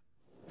stuff.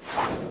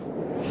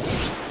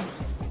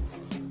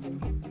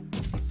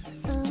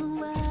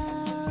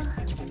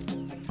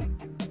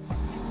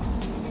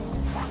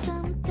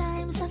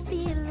 Sometimes I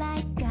feel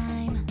like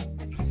I'm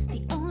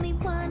the only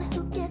one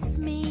who gets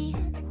me.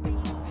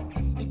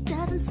 It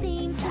doesn't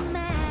seem to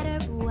matter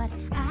what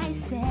I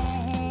say.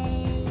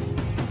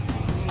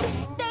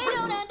 They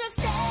don't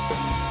understand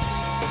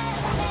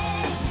me,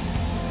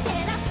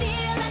 and I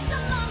feel like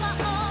I'm on my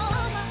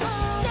own.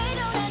 They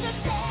don't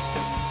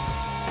understand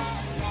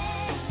me.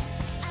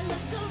 I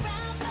look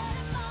around, but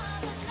I'm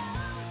all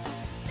alone.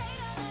 They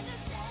don't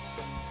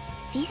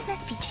understand. These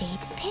must be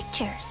Jade's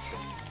pictures.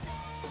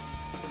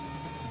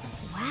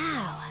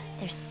 Wow,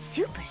 they're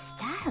super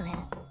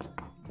styling.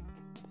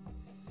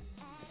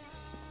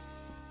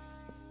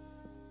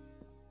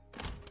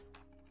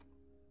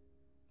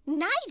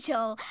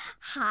 Nigel,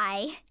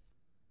 hi.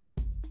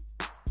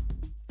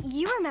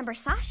 You remember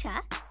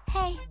Sasha?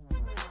 Hey.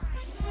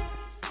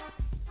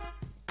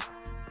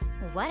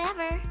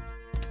 Whatever.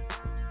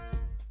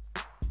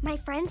 My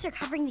friends are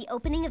covering the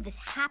opening of this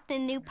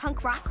happening new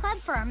punk rock club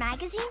for our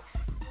magazine.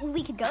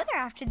 We could go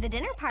there after the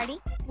dinner party.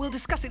 We'll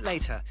discuss it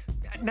later.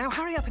 Now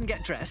hurry up and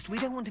get dressed. We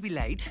don't want to be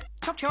late.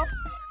 Chop chop.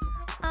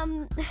 I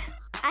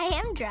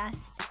am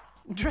dressed.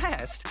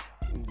 Dressed?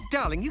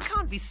 Darling, you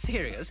can't be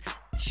serious.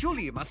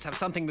 Surely you must have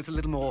something that's a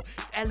little more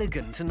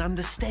elegant and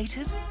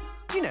understated.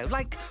 You know,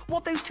 like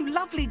what those two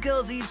lovely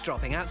girls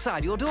eavesdropping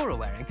outside your door are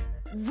wearing.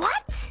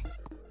 What?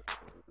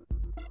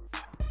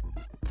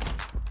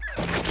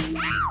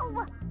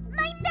 Ow!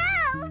 My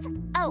nose!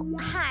 Oh,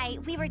 hi.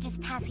 We were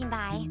just passing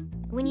by.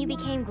 When you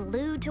became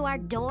glued to our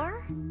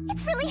door?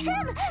 It's really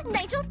him!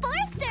 Nigel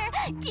Forrester,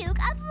 Duke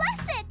of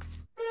Wessex!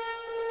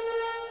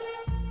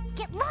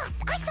 Get lost!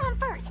 I saw him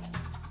first!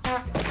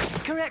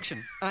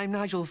 Correction, I'm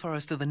Nigel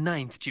Forrester, the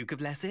 9th Duke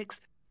of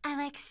Wessex. I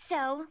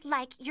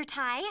like your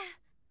tie.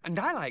 And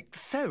I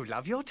so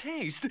love your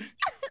taste.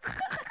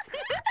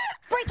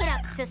 Break it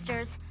up,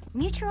 sisters.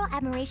 Mutual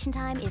admiration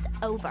time is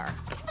over.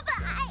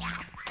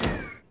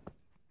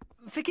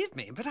 Forgive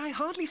me, but I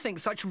hardly think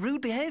such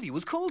rude behavior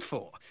was called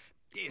for.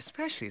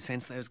 Especially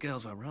since those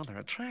girls were rather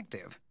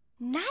attractive.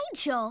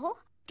 Nigel?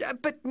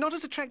 But not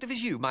as attractive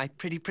as you, my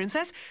pretty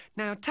princess.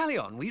 Now, tally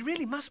on, we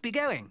really must be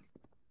going.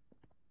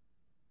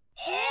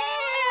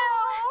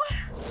 Ew!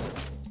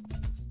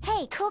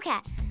 Hey, Cool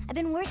Cat. I've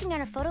been working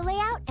on a photo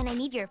layout, and I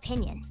need your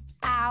opinion.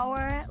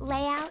 Our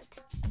layout?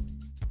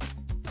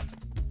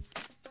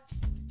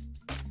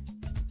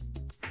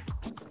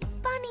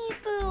 Bunny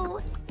Boo,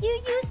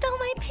 you used all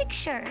my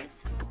pictures.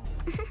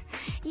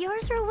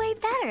 Yours were way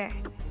better.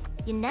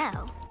 You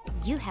know,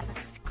 you have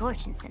a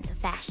scorching sense of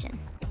fashion.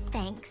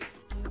 Thanks.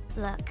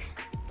 Look,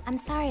 I'm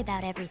sorry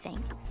about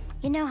everything.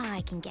 You know how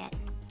I can get.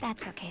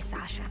 That's okay,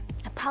 Sasha.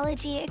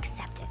 Apology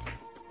accepted.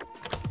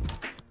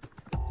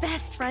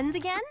 Best friends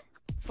again?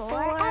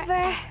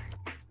 Forever.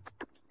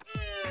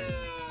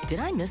 Did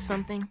I miss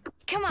something?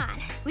 Come on,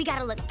 we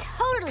gotta look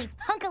totally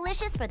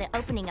punkalicious for the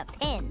opening of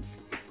pins.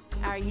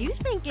 Are you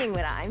thinking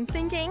what I'm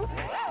thinking?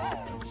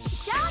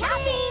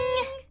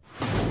 Shopping!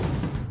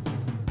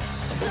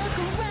 Look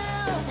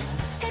around,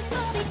 it's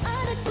all the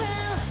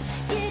underground,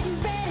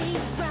 getting ready to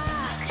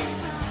rock.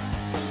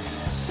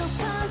 So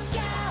punk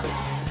out,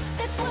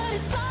 that's what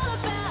it's all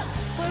about.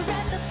 We're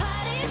at the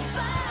party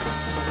spot.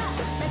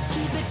 Let's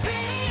keep it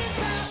pretty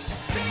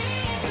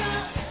and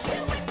rough,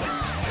 till we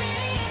rock,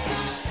 pretty and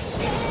rough,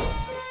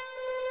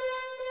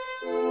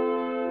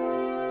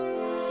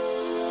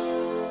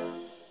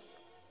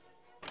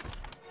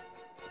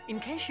 In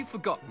case you've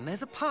forgotten,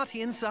 there's a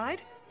party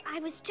inside. I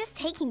was just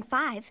taking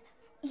 5.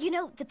 You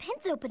know, the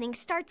pins opening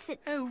starts at...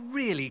 Oh,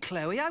 really,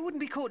 Chloe? I wouldn't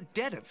be caught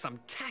dead at some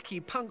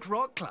tacky punk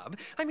rock club.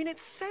 I mean,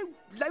 it's so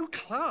low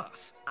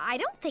class. I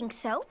don't think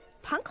so.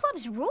 Punk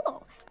clubs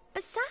rule.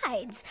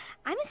 Besides,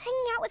 I was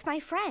hanging out with my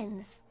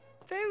friends.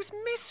 Those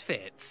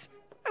misfits.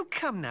 Oh,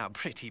 come now,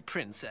 pretty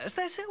princess.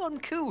 They're so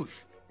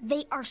uncouth.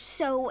 They are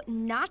so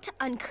not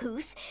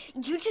uncouth.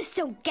 You just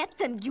don't get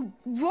them, you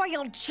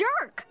royal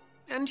jerk!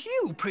 And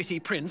you, pretty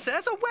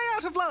princess, are way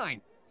out of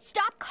line.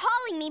 Stop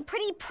calling me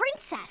pretty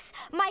princess.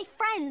 My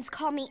friends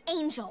call me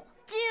Angel.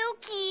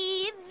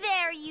 Dookie,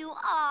 there you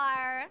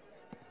are.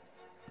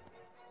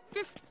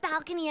 This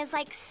balcony is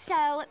like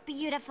so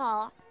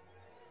beautiful.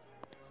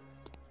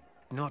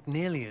 Not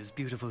nearly as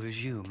beautiful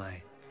as you,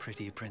 my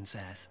pretty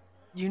princess.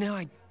 You know,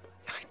 I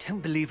don't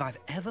believe I've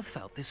ever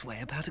felt this way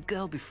about a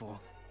girl before.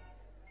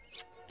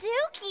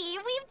 Dookie,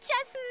 we've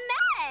just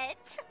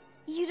met.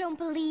 You don't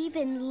believe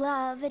in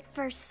love at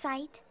first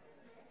sight?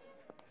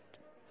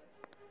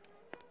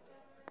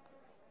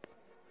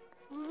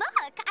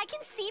 Look, I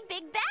can see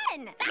Big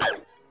Ben.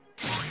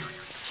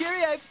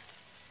 Cheerio!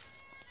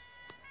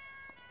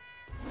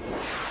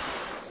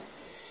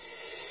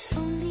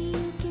 only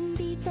you can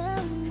be the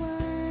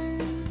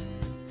one.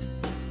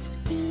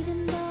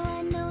 Even though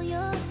I know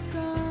you're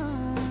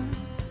gone,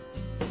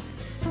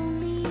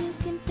 only you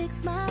can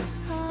fix my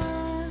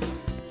heart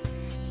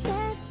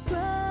that's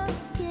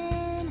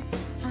broken.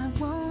 I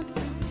won't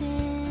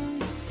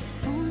pretend.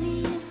 Only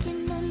you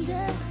can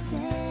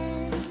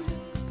understand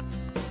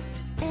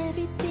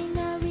everything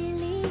I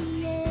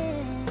really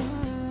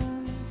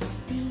am.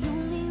 The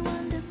only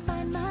one to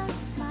find my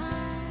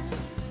smile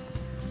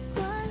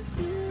was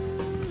you.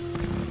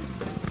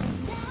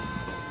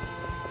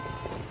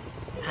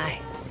 Hi.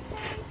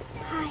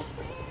 Hi.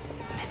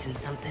 Missing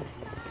something?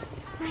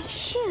 My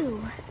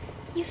shoe.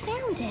 You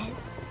found it.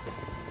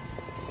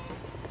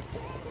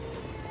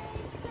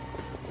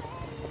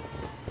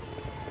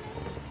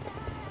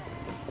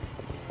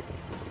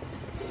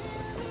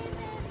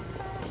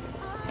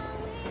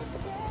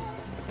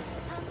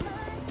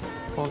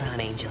 Hold on,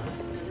 Angel.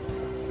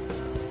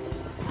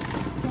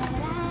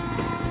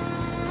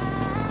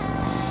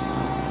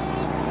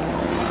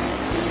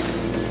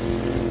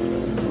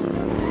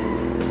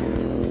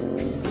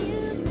 Cause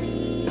you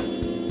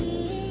mean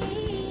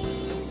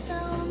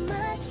so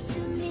much to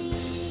me.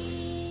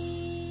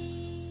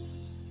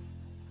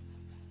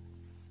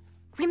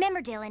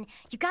 Remember, Dylan,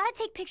 you gotta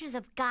take pictures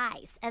of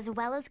guys as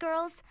well as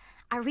girls.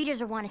 Our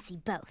readers will want to see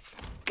both.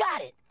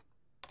 Got it!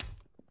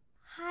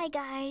 Hi,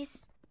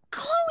 guys.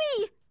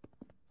 Chloe!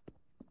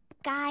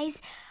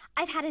 Guys,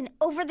 I've had an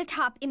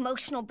over-the-top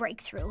emotional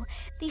breakthrough.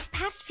 These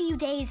past few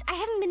days, I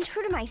haven't been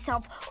true to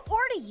myself or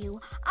to you.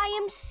 I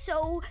am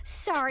so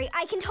sorry.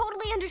 I can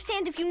totally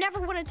understand if you never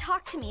want to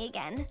talk to me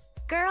again.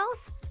 Girls,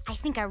 I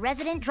think our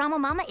resident drama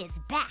mama is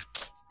back.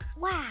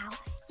 Wow,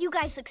 You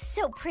guys look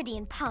so pretty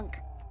in punk.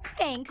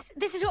 Thanks.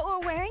 This is what we're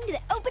wearing to the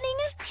opening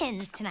of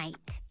Pins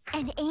tonight.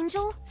 And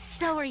Angel,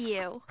 so are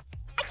you.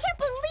 I can't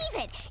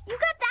believe it! You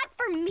got that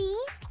for me?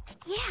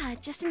 Yeah,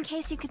 just in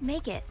case you could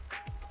make it.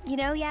 You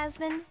know,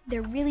 Yasmin,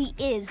 there really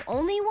is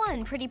only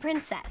one pretty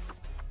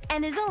princess.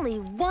 And there's only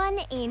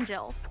one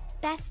Angel.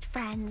 Best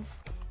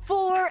friends.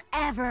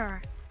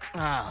 Forever.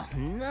 Oh,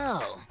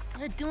 no.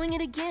 They're doing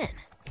it again.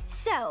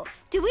 So,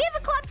 do we have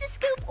a club to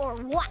scoop or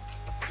what?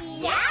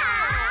 Yeah!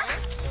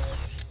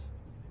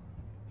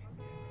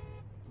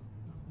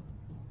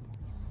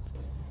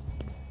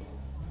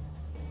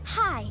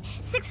 Hi,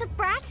 Six with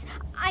Bratz?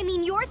 I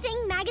mean Your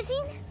Thing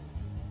magazine?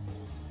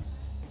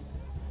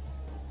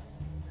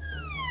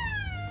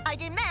 I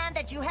demand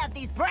that you have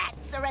these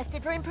brats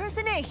arrested for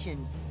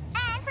impersonation.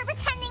 And for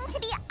pretending to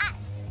be us.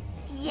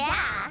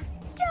 Yeah.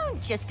 Don't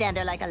just stand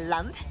there like a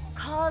lump.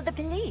 Call the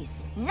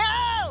police.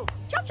 No!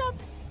 Chop chop!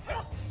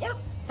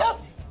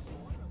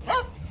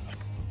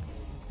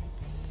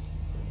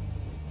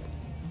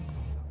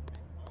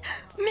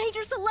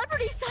 Major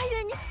celebrity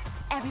sighting!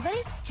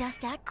 Everybody,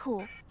 just act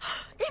cool.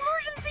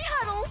 Emergency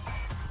huddle!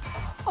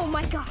 Oh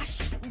my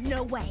gosh,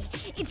 no way.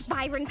 It's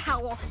Byron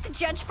Powell, the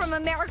judge from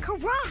America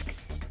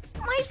Rocks.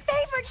 My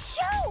favorite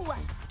show!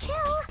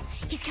 Chill,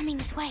 he's coming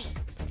this way.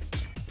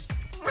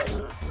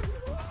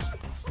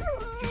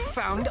 You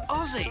found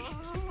Ozzy.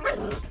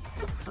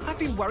 I've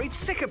been worried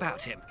sick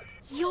about him.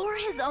 You're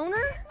his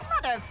owner?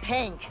 Mother of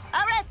Pink!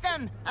 Arrest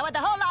them! I want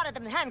the whole lot of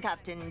them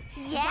handcuffed and...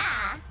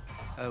 Yeah.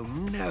 Oh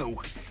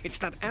no, it's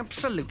that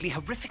absolutely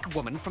horrific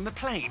woman from the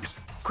plane.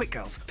 Quick,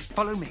 girls,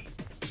 follow me.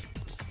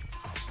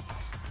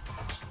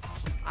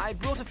 I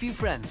brought a few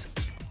friends.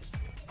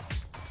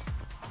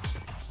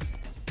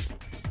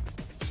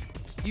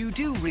 You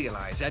do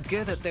realize,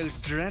 Edgar, that those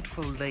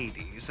dreadful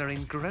ladies are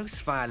in gross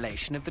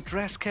violation of the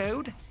dress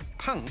code?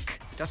 Punk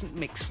doesn't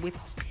mix with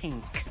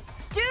pink.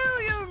 Do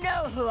you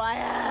know who I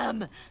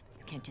am?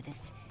 You can't do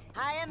this.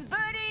 I am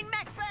Birdie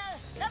Maxwell,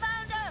 the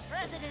founder,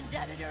 president,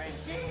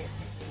 editor-in-chief.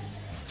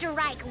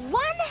 Strike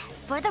one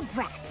for the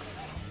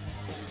Bratz.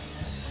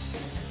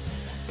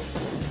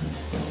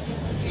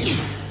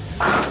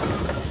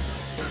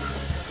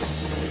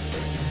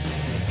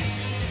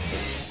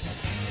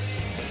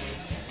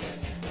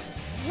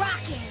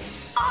 Rockin',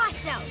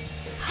 awesome,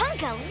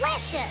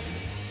 punkalicious.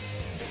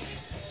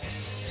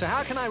 So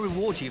how can I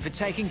reward you for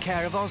taking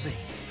care of Ozzy?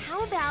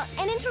 How about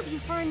an interview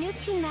for a new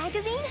teen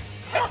magazine?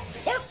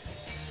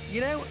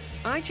 You know,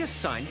 I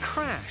just signed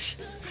Crash.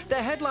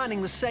 They're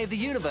headlining the Save the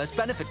Universe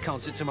benefit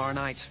concert tomorrow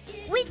night.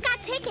 We've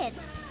got tickets.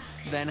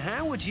 Then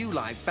how would you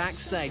like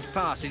backstage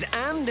passes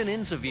and an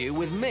interview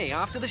with me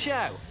after the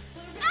show?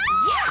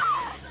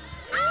 Yes!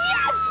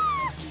 Yes!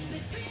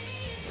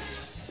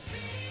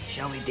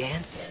 Shall we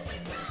dance?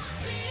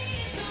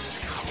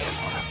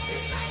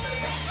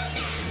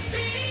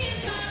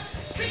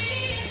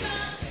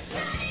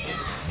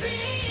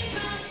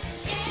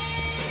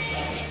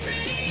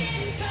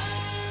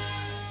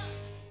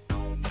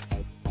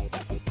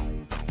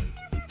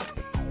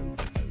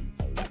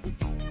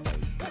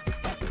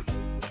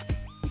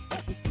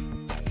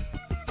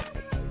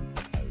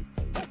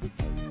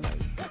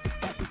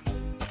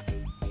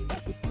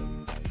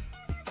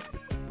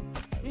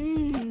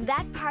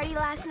 That party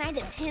last night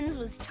at Pins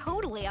was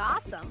totally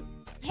awesome.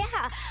 Yeah,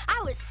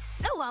 I was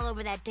so all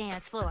over that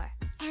dance floor.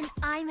 And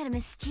I met a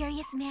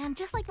mysterious man,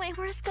 just like my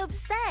horoscope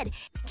said.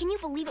 Can you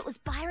believe it was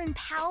Byron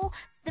Powell,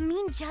 the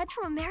mean judge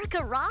from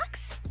America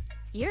Rocks?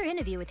 Your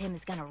interview with him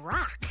is gonna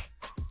rock.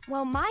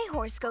 Well, my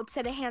horoscope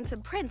said a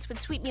handsome prince would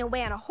sweep me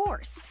away on a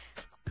horse.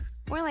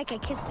 More like I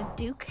kissed a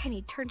duke and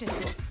he turned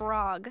into a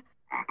frog.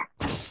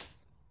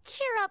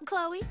 Cheer up,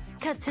 Chloe,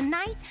 because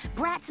tonight,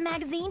 Bratz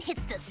magazine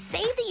hits the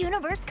Save the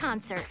Universe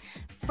concert.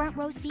 Front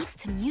row seats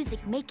to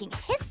music-making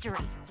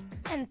history.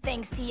 And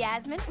thanks to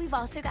Yasmin, we've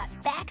also got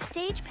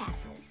backstage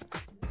passes.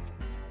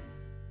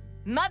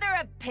 Mother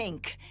of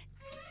Pink.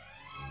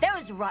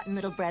 Those rotten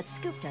little brats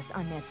scooped us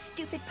on that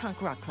stupid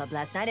punk rock club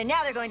last night, and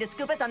now they're going to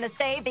scoop us on the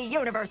Save the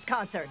Universe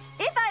concert.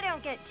 If I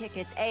don't get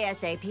tickets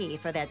ASAP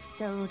for that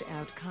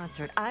sold-out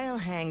concert, I'll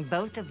hang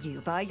both of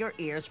you by your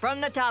ears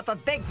from the top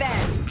of Big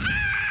Ben.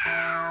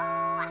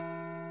 Ow!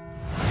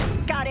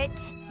 Got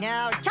it.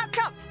 Now chop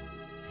chop.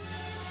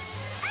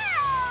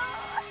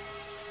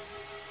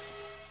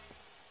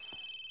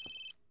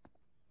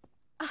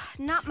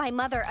 Not my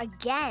mother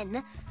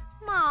again.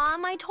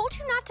 Mom, I told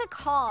you not to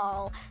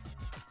call.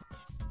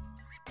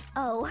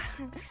 Oh,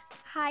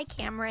 hi,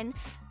 Cameron.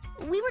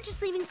 We were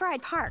just leaving for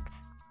Hyde Park.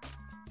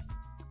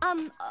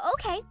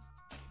 Okay.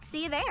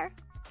 See you there.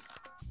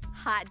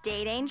 Hot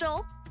date,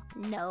 Angel?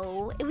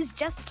 No, it was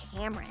just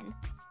Cameron.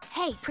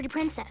 Hey, pretty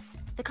princess,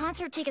 the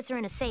concert tickets are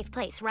in a safe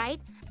place,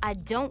 right? I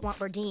don't want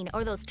Berdine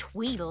or those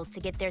Tweedles to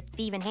get their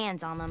thieving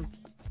hands on them.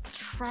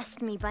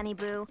 Trust me, Bunny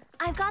Boo.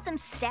 I've got them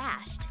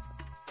stashed.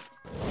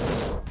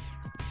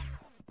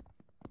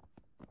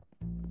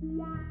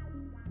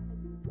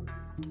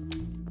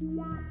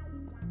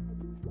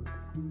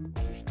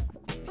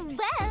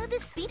 Whoa,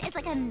 this suite is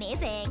like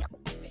amazing.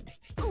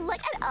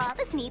 Look at all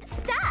this neat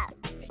stuff.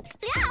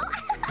 Yeah.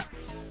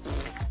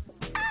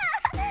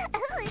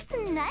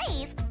 That's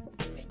nice.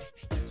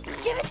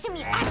 Give it to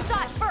me. I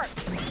saw it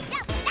first. No,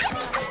 give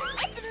me.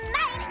 It's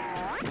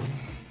mine.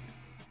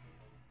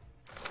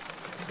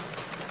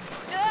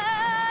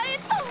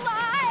 It's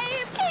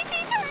alive!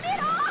 Casey, turn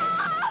it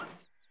off!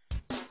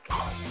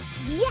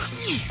 Yes.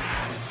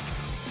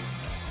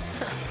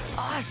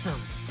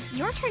 Awesome.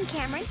 Your turn,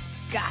 Cameron.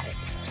 Got it.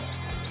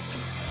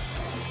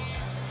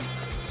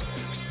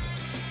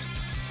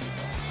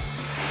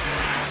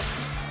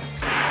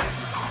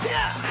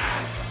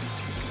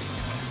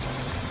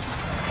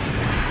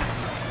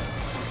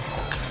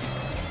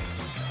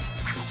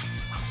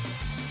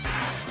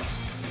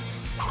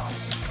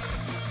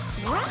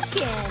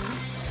 Rockin'!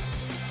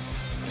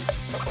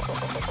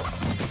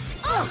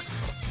 Oh!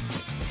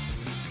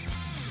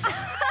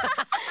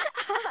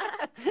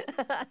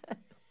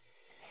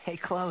 Hey,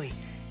 Chloe,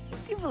 do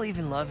you believe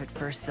in love at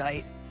first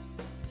sight?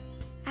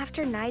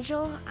 After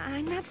Nigel,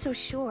 I'm not so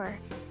sure.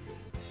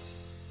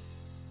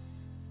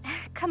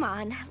 Come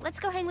on, let's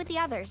go hang with the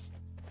others.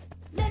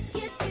 Let's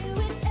get to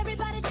it,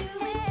 everybody do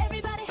it,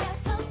 everybody have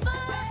some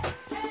fun.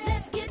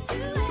 Let's get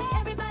to it,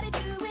 everybody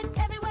do it,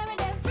 everywhere and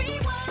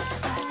everyone.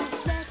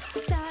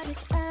 Let's start it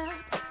up,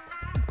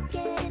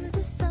 get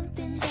into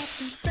something that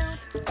we don't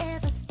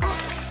ever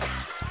stop.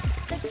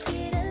 Let's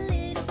get a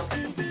little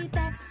crazy,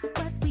 that's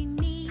what we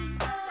need.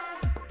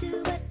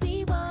 Do what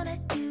we wanna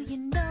do, you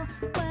know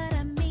what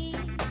I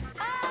mean.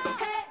 Oh,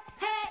 hey,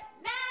 hey,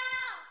 now!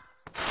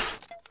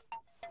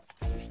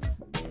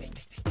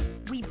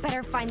 We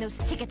better find those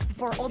tickets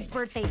before old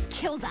Birdface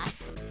kills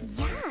us.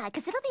 Yeah,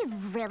 because it'll be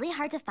really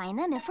hard to find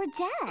them if we're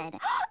dead.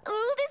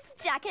 Ooh, this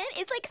jacket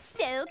is like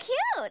so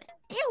cute.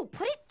 Ew,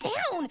 put it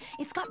down!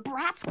 It's got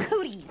Bratz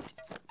cooties.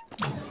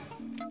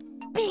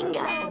 Bingo!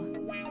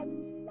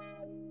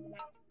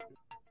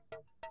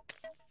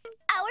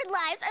 Our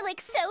lives are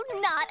like so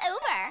not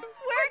over.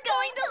 We're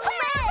going to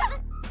live.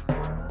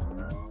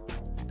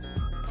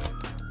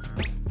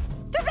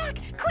 They're back!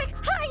 Quick,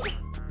 hide!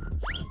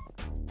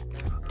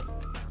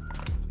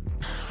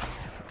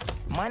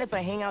 Mind if I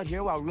hang out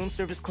here while room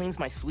service cleans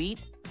my suite?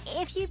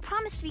 If you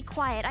promise to be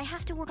quiet, I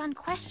have to work on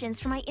questions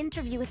for my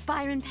interview with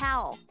Byron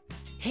Powell.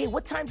 Hey,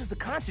 what time does the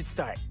concert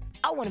start?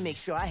 I want to make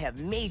sure I have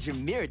major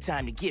mirror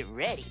time to get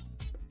ready.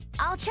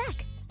 I'll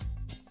check.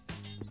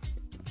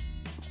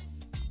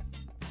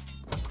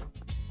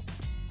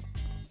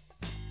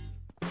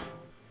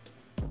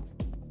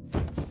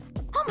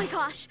 Oh my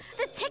gosh,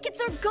 the tickets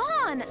are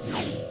gone!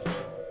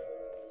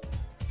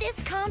 This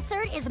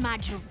concert is my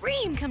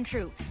dream come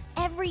true.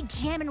 Every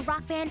jam and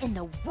rock band in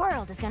the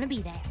world is gonna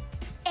be there.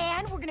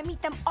 And we're gonna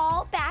meet them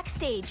all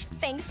backstage,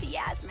 thanks to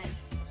Yasmin.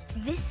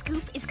 This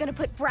scoop is gonna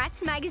put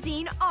Bratz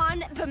magazine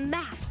on the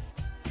map.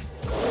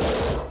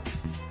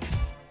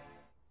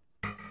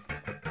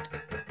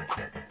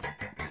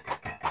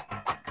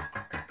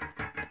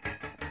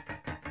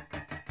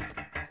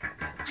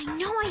 I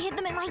know I hid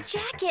them in my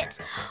jacket.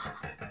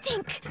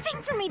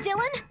 Think for me,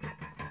 Dylan.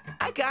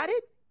 I got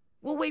it.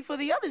 We'll wait for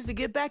the others to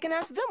get back and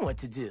ask them what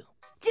to do.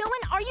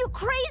 Dylan, are you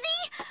crazy?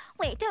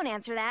 Wait, don't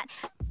answer that.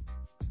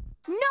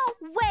 No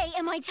way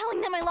am I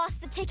telling them I lost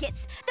the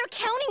tickets. They're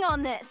counting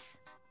on this.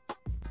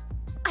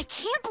 I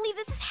can't believe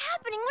this is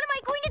happening. What am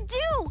I going to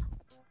do?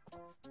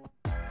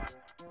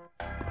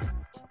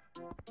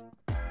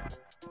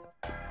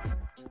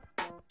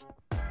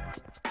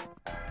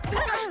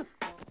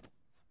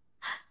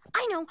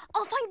 I know.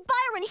 I'll find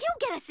Byron. He'll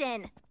get us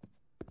in.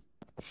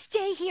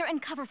 Stay here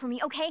and cover for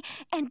me, okay?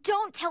 And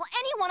don't tell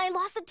anyone I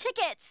lost the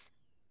tickets.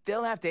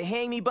 They'll have to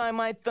hang me by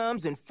my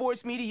thumbs and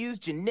force me to use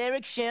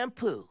generic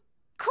shampoo.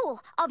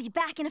 Cool. I'll be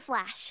back in a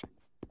flash.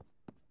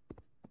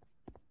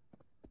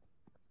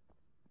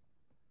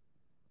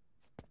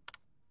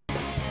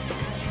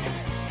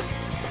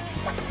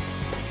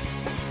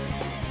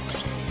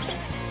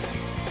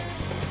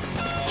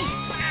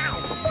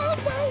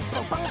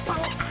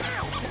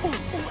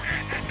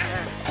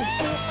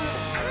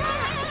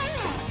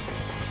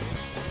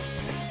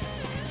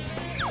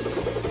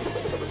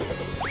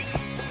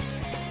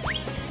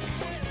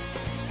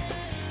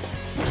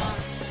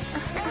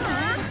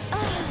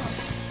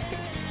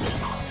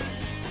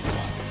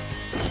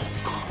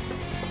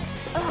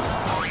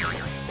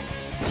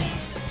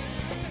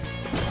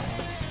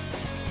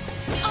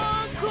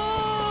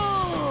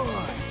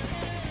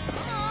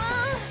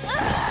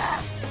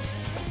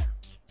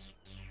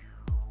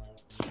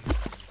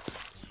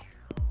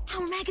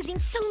 Our magazine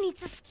so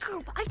needs the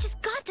scoop. I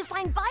just got to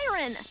find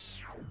Byron.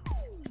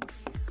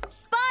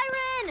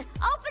 Byron!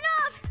 Open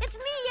up! It's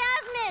me,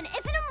 Yasmin!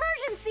 It's an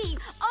emergency!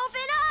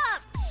 Open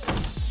up!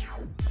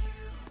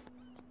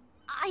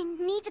 I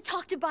need to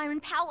talk to Byron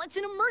Powell. It's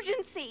an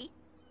emergency.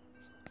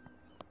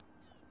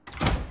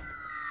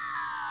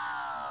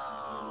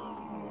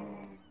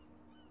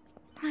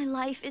 My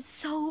life is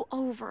so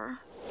over.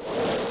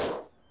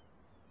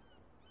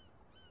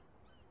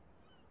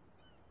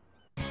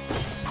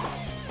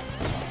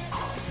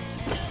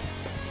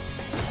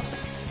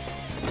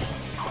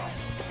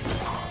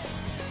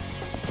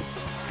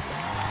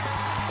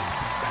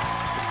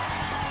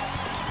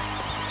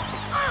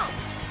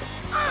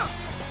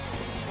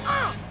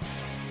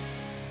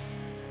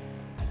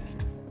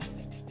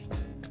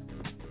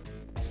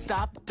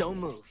 don't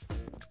move.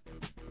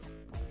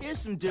 Here's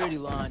some dirty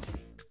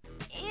laundry.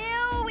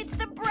 Ew, it's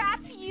the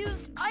Bratz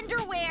used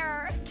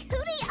underwear.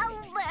 Cootie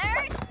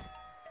alert!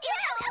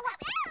 Ew!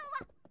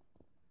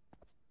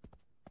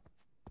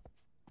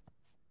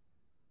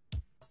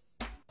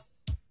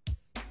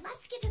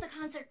 Let's get to the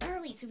concert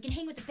early so we can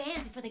hang with the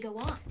bands before they go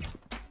on.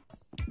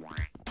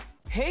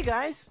 Hey,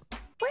 guys.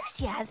 Where's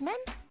Yasmin?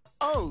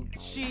 Oh,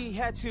 she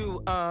had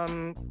to,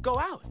 go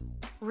out.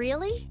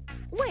 Really?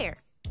 Where?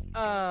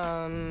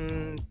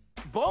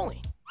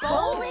 Bowling.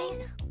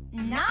 Bowling?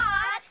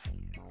 Not!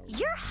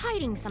 You're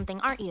hiding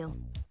something, aren't you?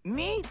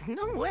 Me?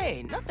 No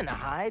way. Nothing to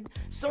hide.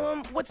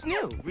 So, what's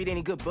new? Read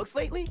any good books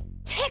lately?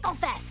 Tickle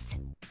Fest!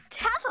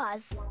 Tell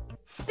us!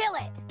 Spill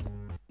it!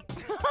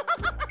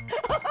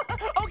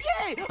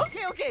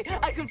 Okay.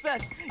 I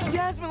confess.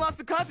 Yasmin lost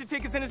the concert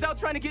tickets and is out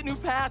trying to get new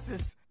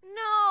passes.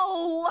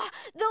 No!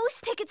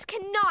 Those tickets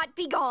cannot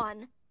be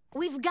gone.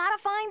 We've got to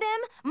find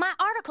them. My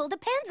article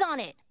depends on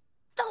it.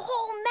 The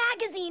whole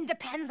magazine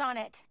depends on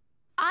it.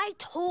 I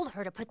told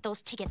her to put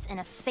those tickets in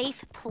a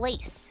safe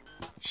place.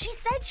 She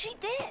said she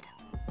did.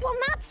 Well,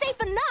 not safe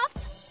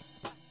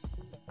enough.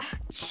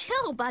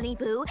 Chill, Bunny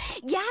Boo.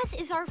 Yas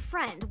is our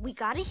friend. We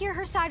gotta hear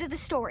her side of the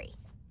story.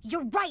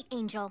 You're right,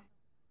 Angel.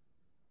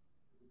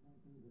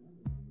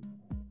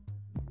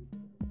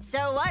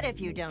 So what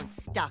if you don't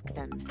stock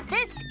them?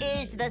 This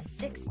is the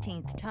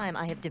 16th time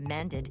I have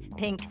demanded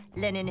pink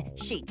linen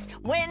sheets.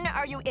 When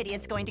are you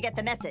idiots going to get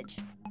the message?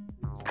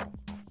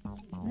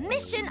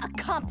 Mission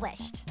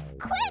accomplished.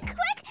 Quick!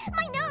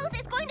 My nose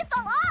is going to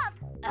fall off!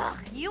 Ugh,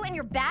 you and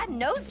your bad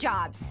nose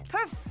jobs.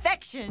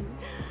 Perfection!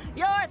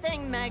 Your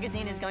Thing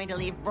magazine is going to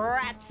leave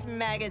Bratz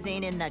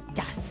magazine in the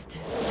dust.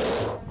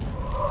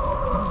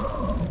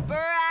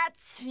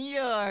 Bratz,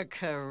 your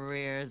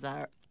careers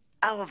are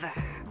over.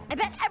 I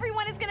bet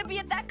everyone is gonna be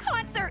at that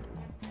concert.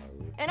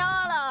 And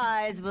all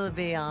eyes will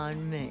be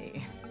on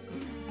me.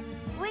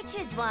 Which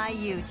is why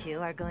you two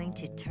are going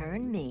to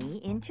turn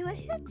me into a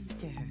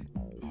hipster.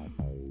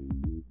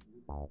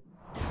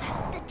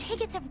 The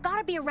tickets have got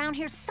to be around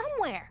here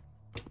somewhere.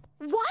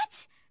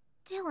 What?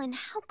 Dylan,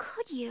 how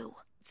could you?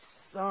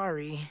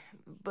 Sorry,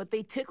 but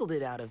they tickled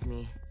it out of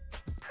me.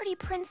 Pretty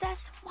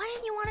princess, why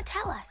didn't you want to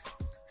tell us?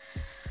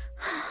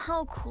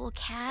 Oh, cool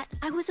cat.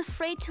 I was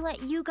afraid to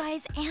let you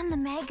guys and the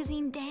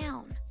magazine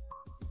down.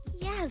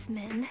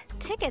 Yasmin,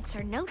 tickets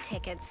or no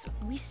tickets,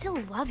 we still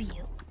love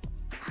you.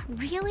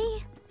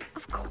 Really?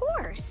 Of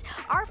course.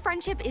 Our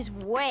friendship is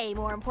way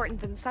more important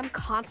than some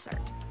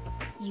concert.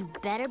 You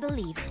better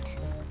believe it.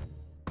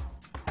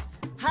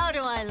 How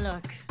do I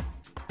look?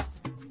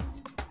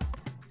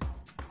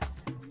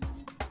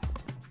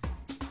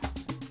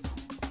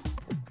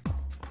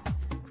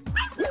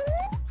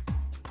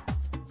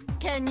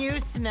 Can you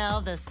smell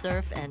the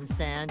surf and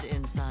sand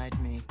inside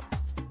me?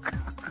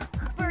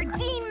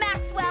 Dean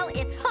Maxwell,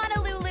 it's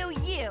Honolulu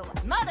you.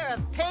 Mother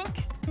of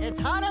Pink, it's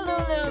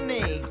Honolulu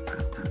me.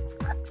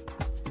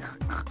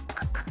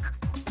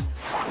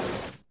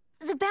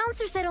 The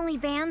bouncer said only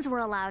bands were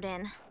allowed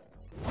in.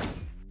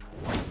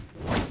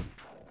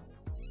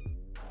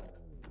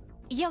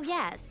 Yo,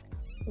 Yas,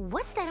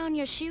 what's that on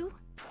your shoe?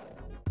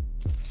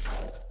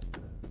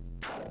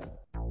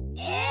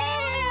 Ew!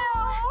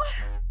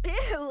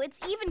 Ew, it's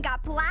even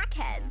got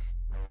blackheads.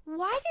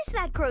 Why does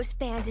that gross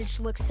bandage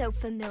look so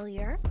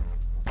familiar?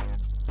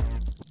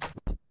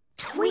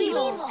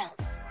 Tweedles!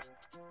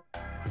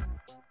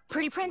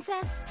 Pretty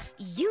princess,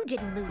 you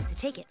didn't lose the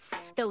tickets.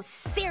 Those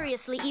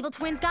seriously evil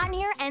twins got in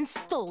here and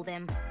stole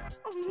them.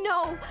 Oh,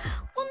 no,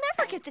 we'll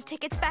never get the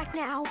tickets back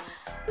now.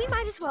 We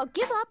might as well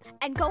give up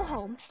and go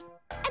home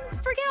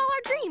and forget all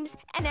our dreams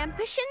and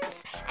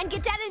ambitions and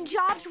get dead in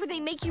jobs where they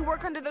make you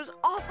work under those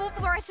awful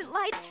fluorescent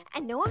lights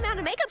and no amount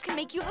of makeup can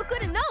make you look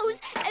good in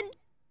those and...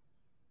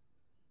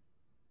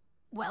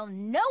 Well,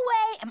 no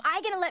way am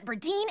I gonna let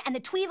Bradine and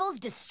the Tweevils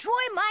destroy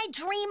my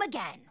dream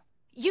again.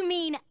 You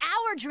mean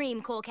our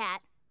dream, Cool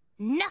Cat.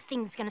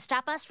 Nothing's gonna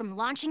stop us from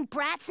launching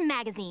Bratz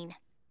magazine.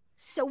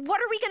 So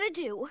what are we gonna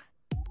do?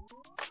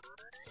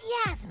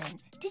 Yasmin,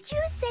 did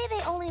you say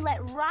they only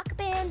let rock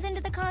bands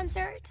into the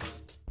concert?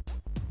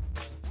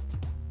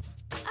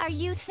 Are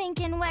you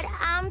thinking what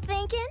I'm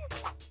thinking?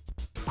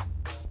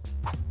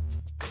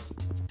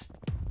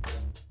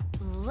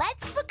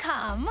 Let's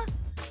become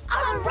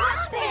a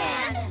rock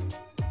band!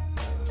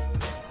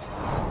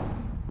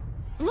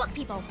 Look,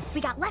 people,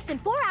 we got less than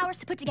 4 hours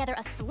to put together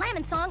a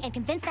slammin' song and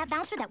convince that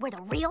bouncer that we're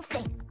the real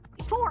thing.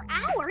 4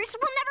 hours?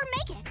 We'll never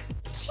make it.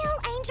 Chill,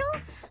 Angel.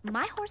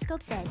 My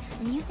horoscope said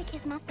music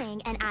is my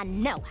thing, and I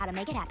know how to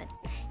make it happen.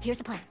 Here's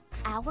the plan.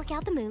 I'll work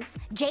out the moves.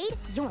 Jade,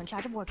 you're in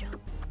charge of wardrobe.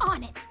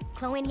 On it.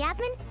 Chloe and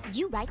Yasmin,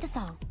 you write the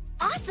song.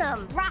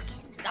 Awesome.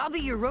 Rockin'. I'll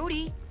be your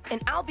roadie.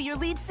 And I'll be your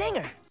lead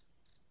singer.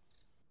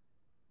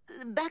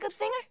 Backup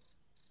singer?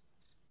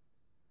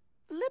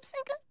 Lip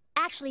syncer?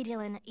 Actually,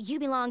 Dylan, you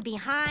belong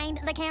behind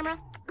the camera.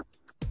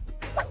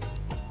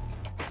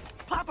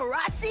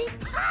 Paparazzi?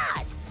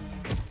 Hot!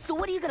 So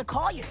what are you gonna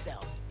call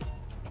yourselves?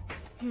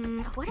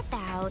 What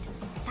about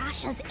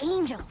Sasha's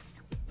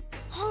Angels?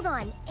 Hold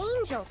on,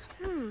 Angels,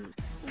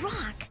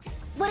 rock.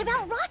 What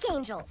about Rock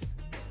Angels?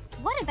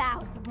 What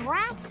about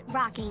Bratz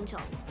Rock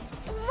Angels?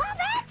 Love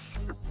it!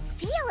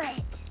 Feel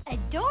it!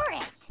 Adore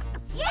it.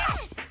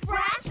 Yes!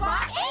 Bratz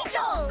Rock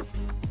Angels!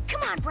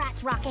 Come on,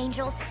 Bratz Rock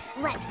Angels.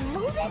 Let's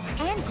move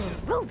it and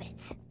groove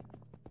it.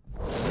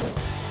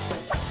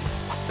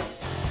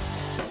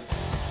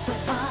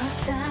 We're on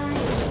time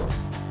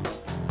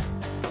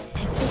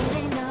and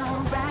feeling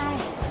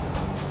alright.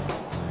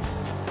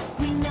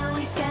 We know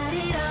we've got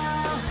it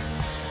all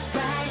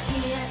right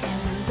here, and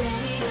we're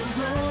ready to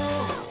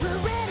roll.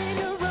 We're ready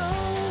to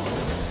roll.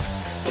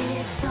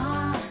 It's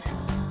on,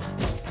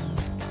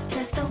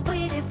 just the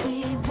way that we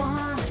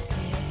want.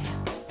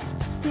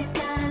 We've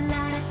got a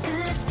lot of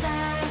good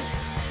times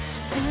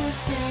to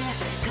share.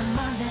 Come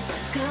on, let's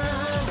go.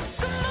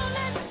 Come on,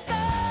 let's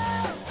go.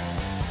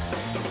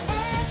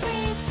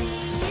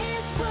 Everything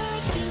is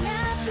working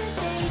out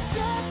today,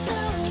 just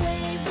the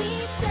way we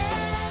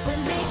planned.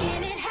 We're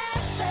making it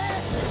happen.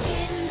 We're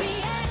getting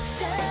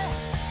reaction.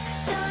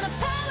 Gonna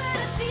power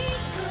to be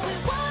who we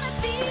wanna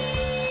be.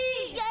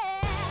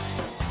 Yeah.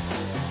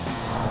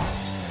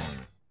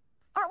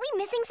 Aren't we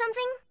missing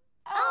something?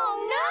 Oh,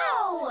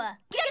 no!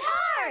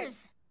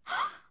 Guitars!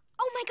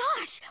 Oh my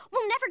gosh!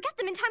 We'll never get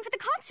them in time for the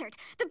concert.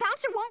 The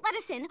bouncer won't let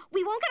us in.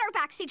 We won't get our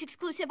backstage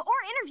exclusive or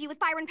interview with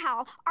Byron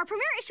Powell. Our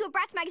premiere issue of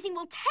Bratz magazine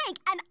will tank,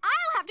 and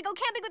I'll have to go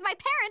camping with my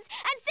parents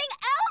and sing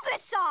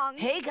Elvis songs.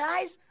 Hey,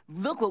 guys,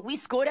 look what we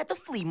scored at the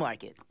flea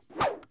market.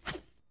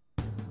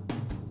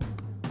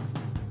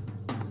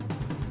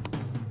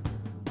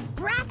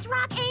 Bratz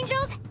Rock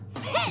Angels,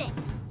 hit it!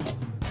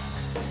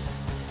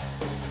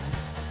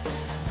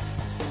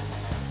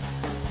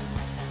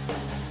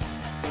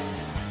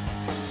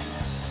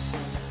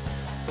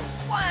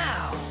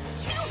 Wow,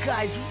 you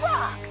guys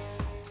rock!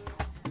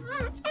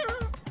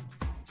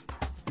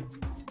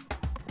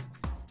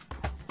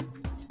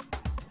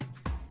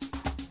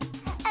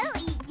 Oh,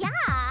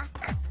 yeah.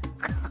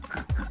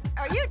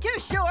 Are you too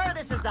sure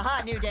this is the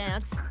hot new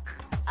dance?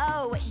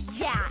 Oh,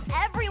 yeah.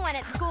 Everyone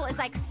at school is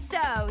like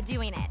so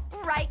doing it.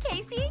 Right,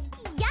 Casey?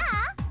 Yeah.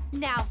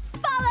 Now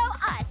follow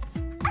us.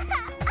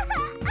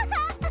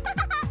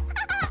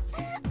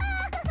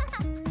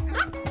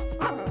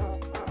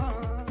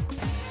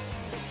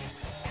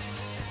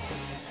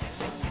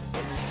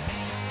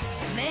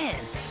 Man,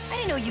 I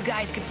didn't know you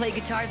guys could play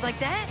guitars like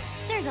that.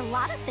 There's a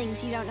lot of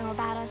things you don't know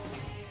about us.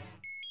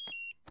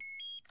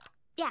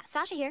 Yeah,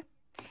 Sasha here.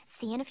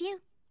 See you in a few.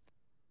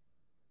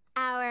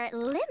 Our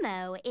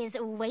limo is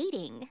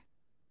waiting.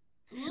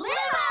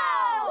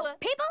 Limo!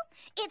 People,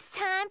 it's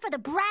time for the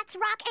Bratz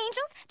Rock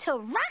Angels to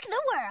rock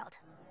the world.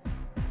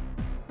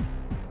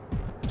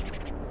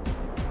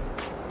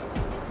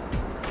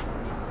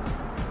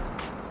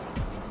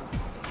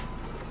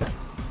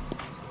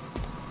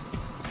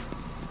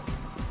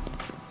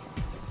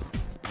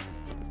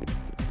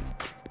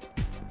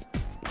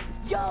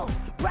 Yo,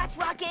 Bratz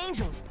Rock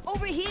Angels,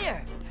 over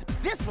here.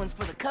 This one's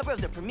for the cover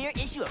of the premiere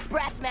issue of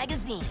Bratz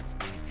magazine.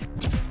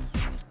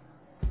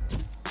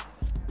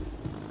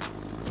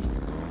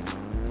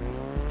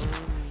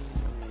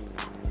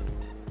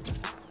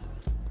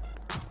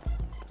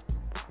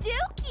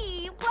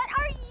 Dookie, what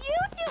are you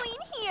doing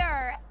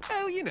here?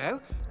 Oh, you know,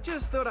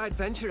 just thought I'd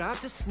venture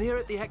out to sneer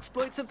at the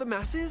exploits of the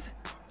masses.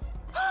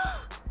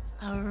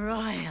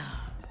 Arroyo.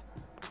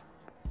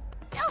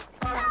 Oh,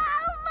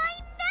 my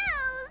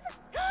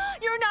nose!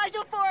 You're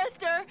Nigel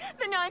Forrester,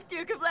 the 9th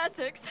Duke of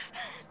Essex.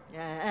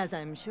 As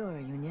I'm sure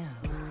you know.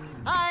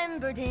 I'm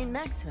Berdine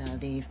Maxwell,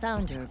 the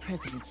founder,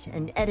 president,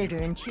 and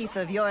editor-in-chief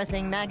of Your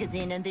Thing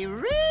magazine and the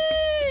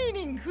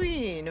reigning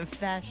queen of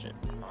fashion.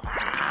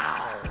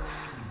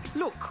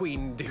 Look,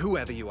 Queen,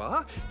 whoever you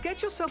are,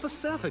 get yourself a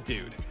surfer,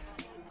 dude.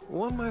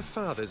 One my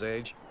father's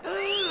age.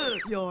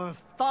 Your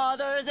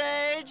father's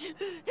age?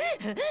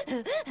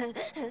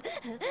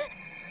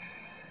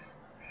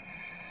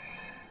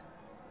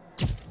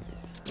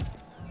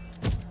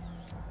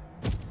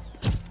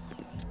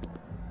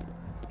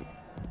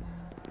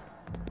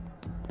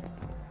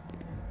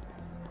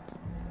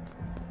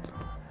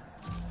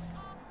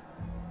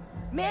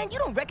 Man, you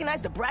don't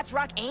recognize the Bratz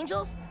Rock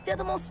Angels? They're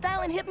the most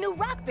styling hip new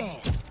rock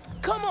band.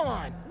 Come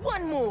on,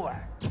 one more.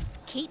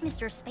 Keep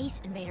Mr. Space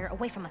Invader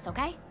away from us,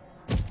 okay?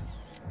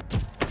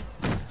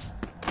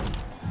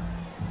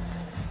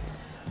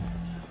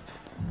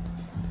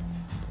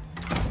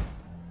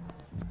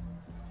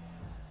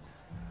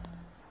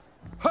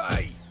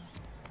 Hey!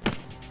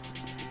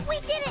 We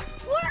did it!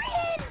 We're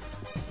in!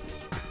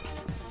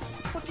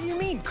 What do you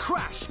mean,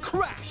 crashed?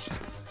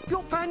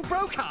 Your band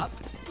broke up?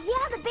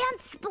 Yeah, the band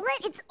split.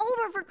 It's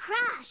over for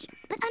Crash.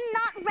 But I'm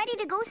not ready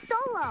to go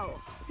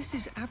solo. This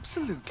is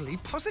absolutely,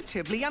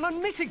 positively an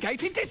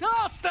unmitigated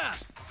disaster!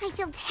 I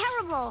feel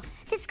terrible.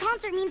 This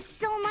concert means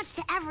so much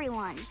to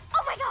everyone.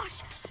 Oh my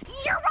gosh!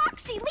 You're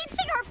Roxy, lead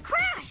singer of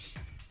Crash!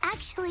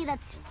 Actually,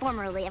 that's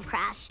formerly of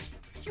Crash.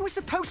 You were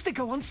supposed to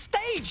go on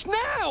stage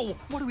now!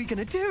 What are we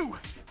gonna do?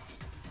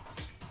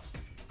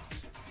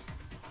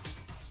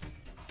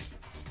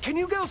 Can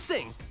you girls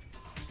sing?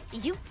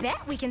 You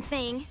bet we can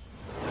sing.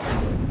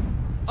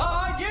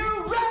 Are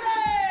you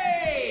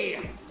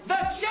ready?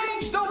 The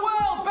stage, the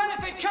World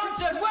Benefit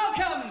Concert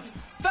welcomes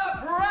the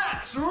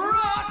Bratz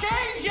Rock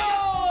Angels!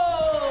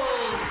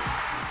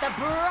 The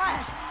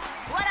Bratz!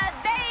 What are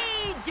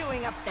they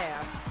doing up there?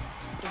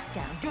 Get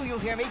down. Do you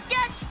hear me?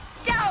 Get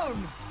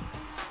down!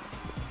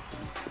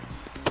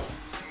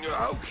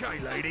 Okay,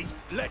 lady,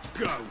 let's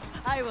go.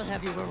 I will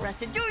have you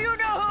arrested. Do you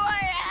know who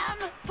I am?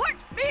 Put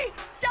me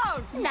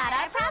down! Not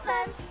our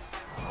problem.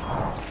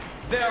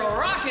 They're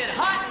rockin'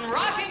 hot and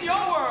rockin'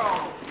 your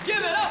world! Give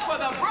it up for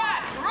the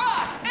Bratz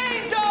Rock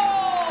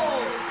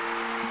Angels!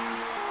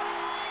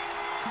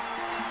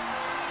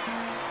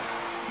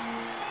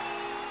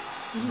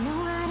 We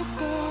know how to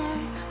dare,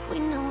 we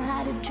know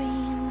how to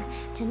dream.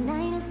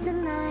 Tonight is the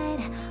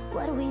night,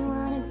 what we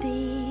wanna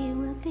be,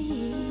 will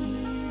be.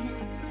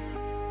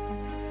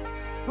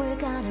 We're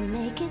gonna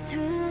make it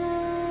through.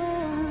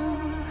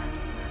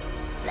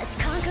 Let's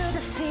conquer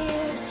the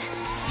fears,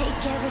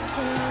 take every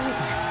chance,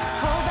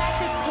 hold back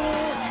the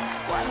tears.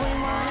 What we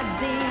wanna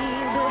be,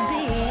 will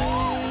be.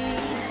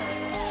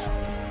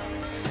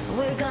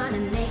 We're gonna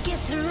make it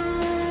through.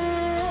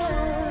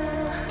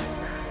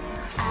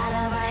 Out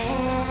of our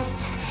heads,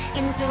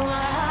 into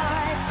our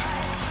hearts.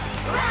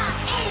 Rock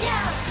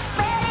Angels,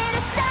 ready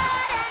to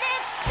start, and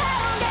it's so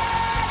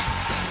good.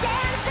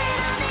 Dancing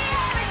on the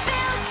air, it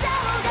feels so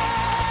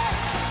good.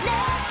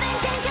 Nothing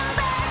can come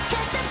back,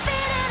 'cause the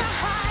beat in our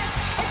hearts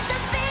is the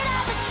beat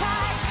of the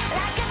charts.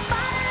 Like a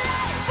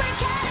spotlight, we're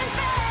cutting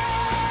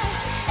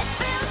through. It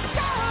feels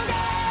so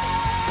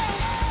good.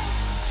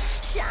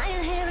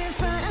 Shining here in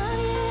front of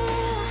you.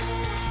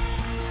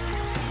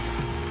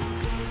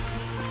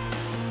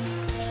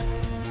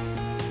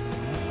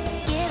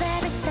 Give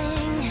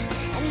everything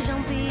and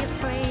don't be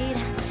afraid.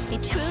 Be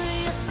true to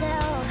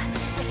yourself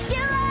if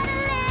you want to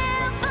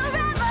live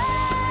forever.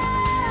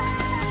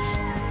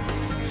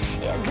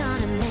 You're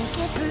gonna make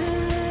it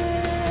through.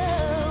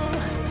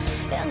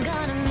 You're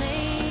gonna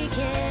make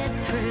it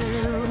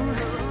through.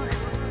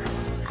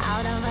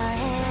 Out of our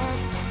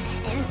heads,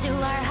 into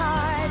our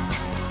hearts.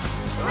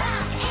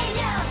 Rock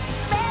Angels,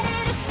 ready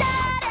to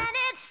start, and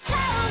it's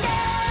so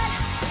good.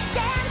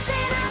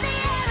 Dancing on the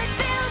air, it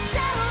feels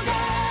so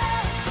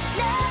good.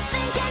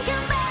 Nothing can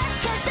come back,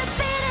 'cause the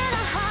beat in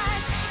our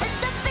hearts is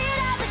the beat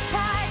of the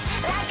charts.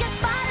 Like a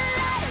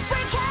spotlight,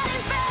 we're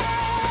cutting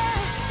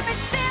through. It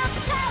feels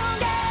so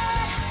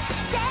good.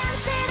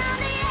 Dancing on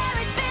the air,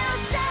 it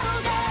feels so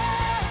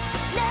good.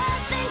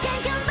 Nothing can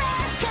come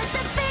back, 'cause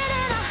the beat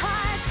in our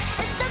hearts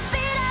is the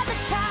beat of the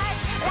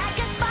charts. Like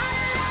a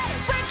spotlight,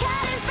 we're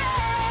cutting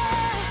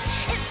through.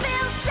 It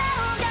feels so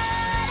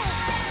good.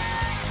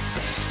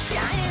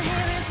 Shining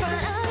here in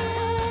front of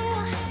you.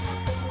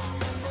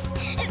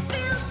 It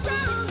feels so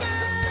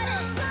good.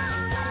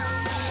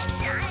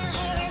 Shining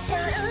here in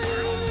front of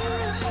you.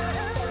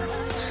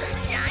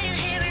 Shining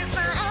here in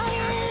front of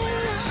you.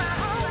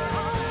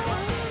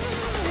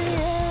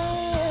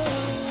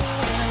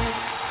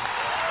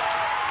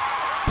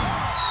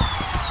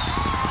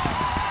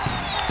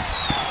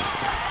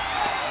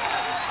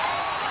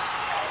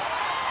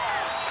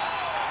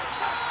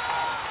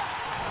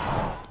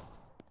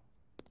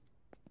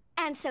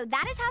 And so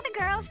that is how the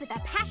girls with a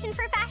passion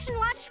for fashion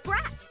launched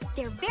Bratz,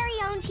 their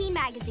very own teen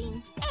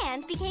magazine,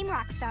 and became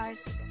rock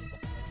stars.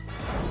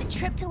 The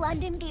trip to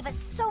London gave us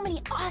so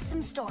many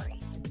awesome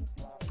stories.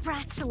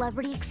 Bratz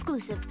celebrity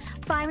exclusive.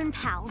 Byron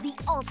Powell, the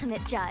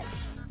ultimate judge.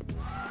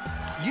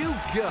 You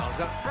girls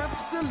are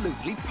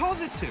absolutely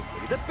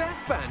positively the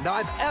best band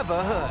I've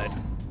ever heard.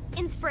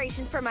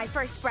 Inspiration for my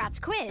first Bratz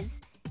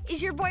quiz.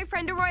 Is your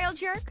boyfriend a royal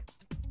jerk?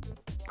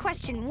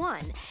 Question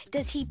 1.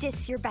 Does he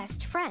diss your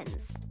best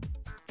friends?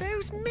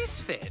 Those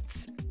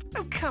misfits.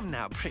 Oh, come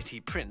now,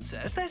 pretty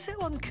princess. They're so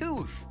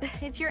uncouth.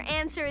 If your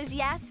answer is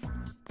yes,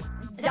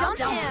 Dump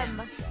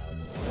him.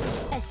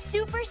 A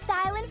super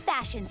style and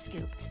fashion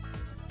scoop.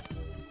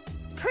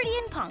 Pretty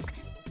and punk.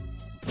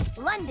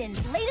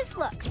 London's latest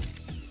looks.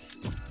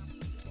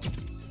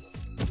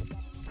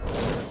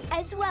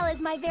 As well as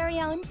my very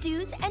own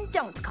do's and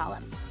don'ts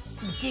column.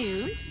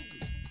 Do's,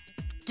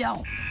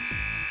 don'ts.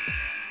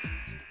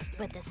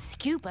 But the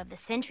scoop of the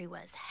century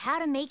was how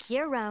to make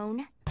your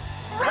own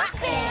rock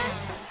band.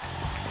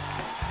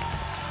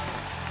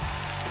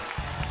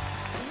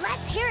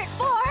 Let's hear it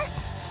for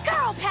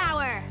Girl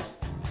Power.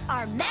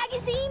 Our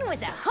magazine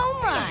was a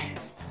home run.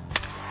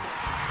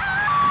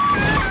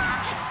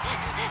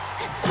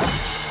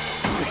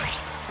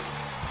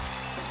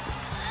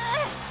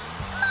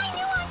 My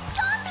new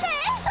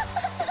ensemble!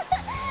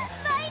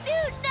 My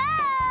new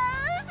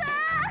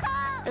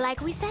nose!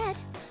 Like we said,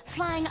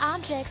 flying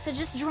objects are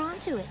just drawn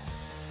to it.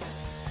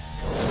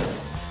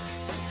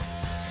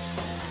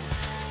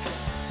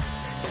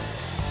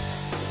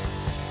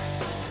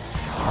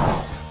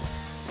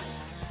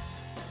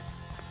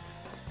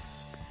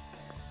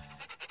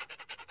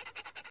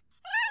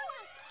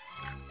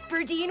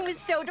 Berdine was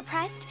so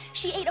depressed,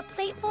 she ate a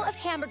plateful of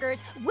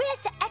hamburgers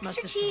with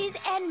extra cheese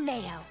and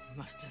mayo.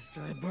 Must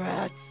destroy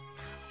Bratz.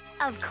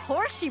 Of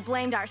course she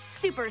blamed our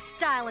super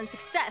style and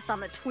success on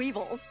the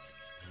Tweevils.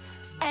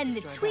 And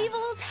the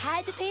Tweevils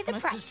had to pay the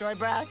Must price. destroy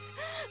Bratz.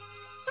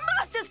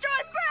 Must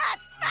destroy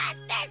Bratz! Must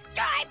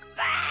destroy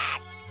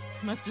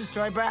Bratz! Must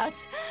destroy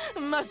Bratz.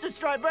 Must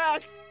destroy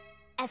Bratz.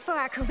 As for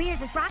our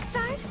careers as rock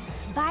stars,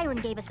 Byron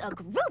gave us a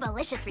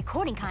groovalicious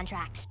recording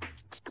contract.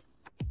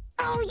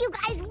 Oh, you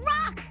guys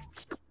rock!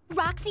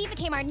 Roxy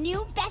became our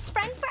new best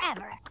friend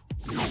forever.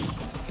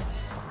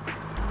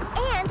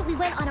 And we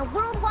went on a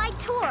worldwide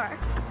tour.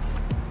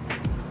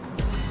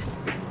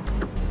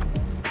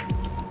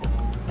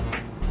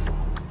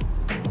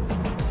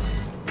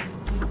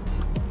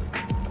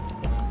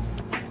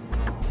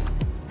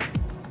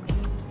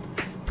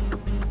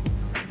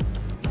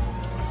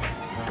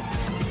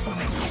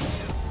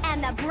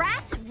 And the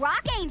Bratz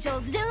Rock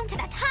Angels zoomed to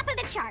the top of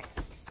the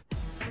charts.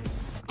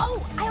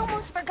 Oh, I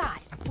almost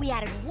forgot. We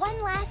added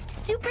one last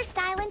super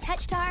stylin'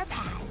 touch to our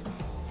pad.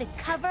 The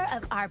cover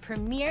of our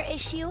premiere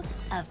issue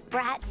of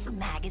Bratz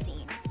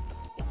magazine.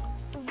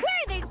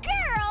 We're the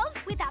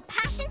girls with a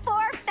passion for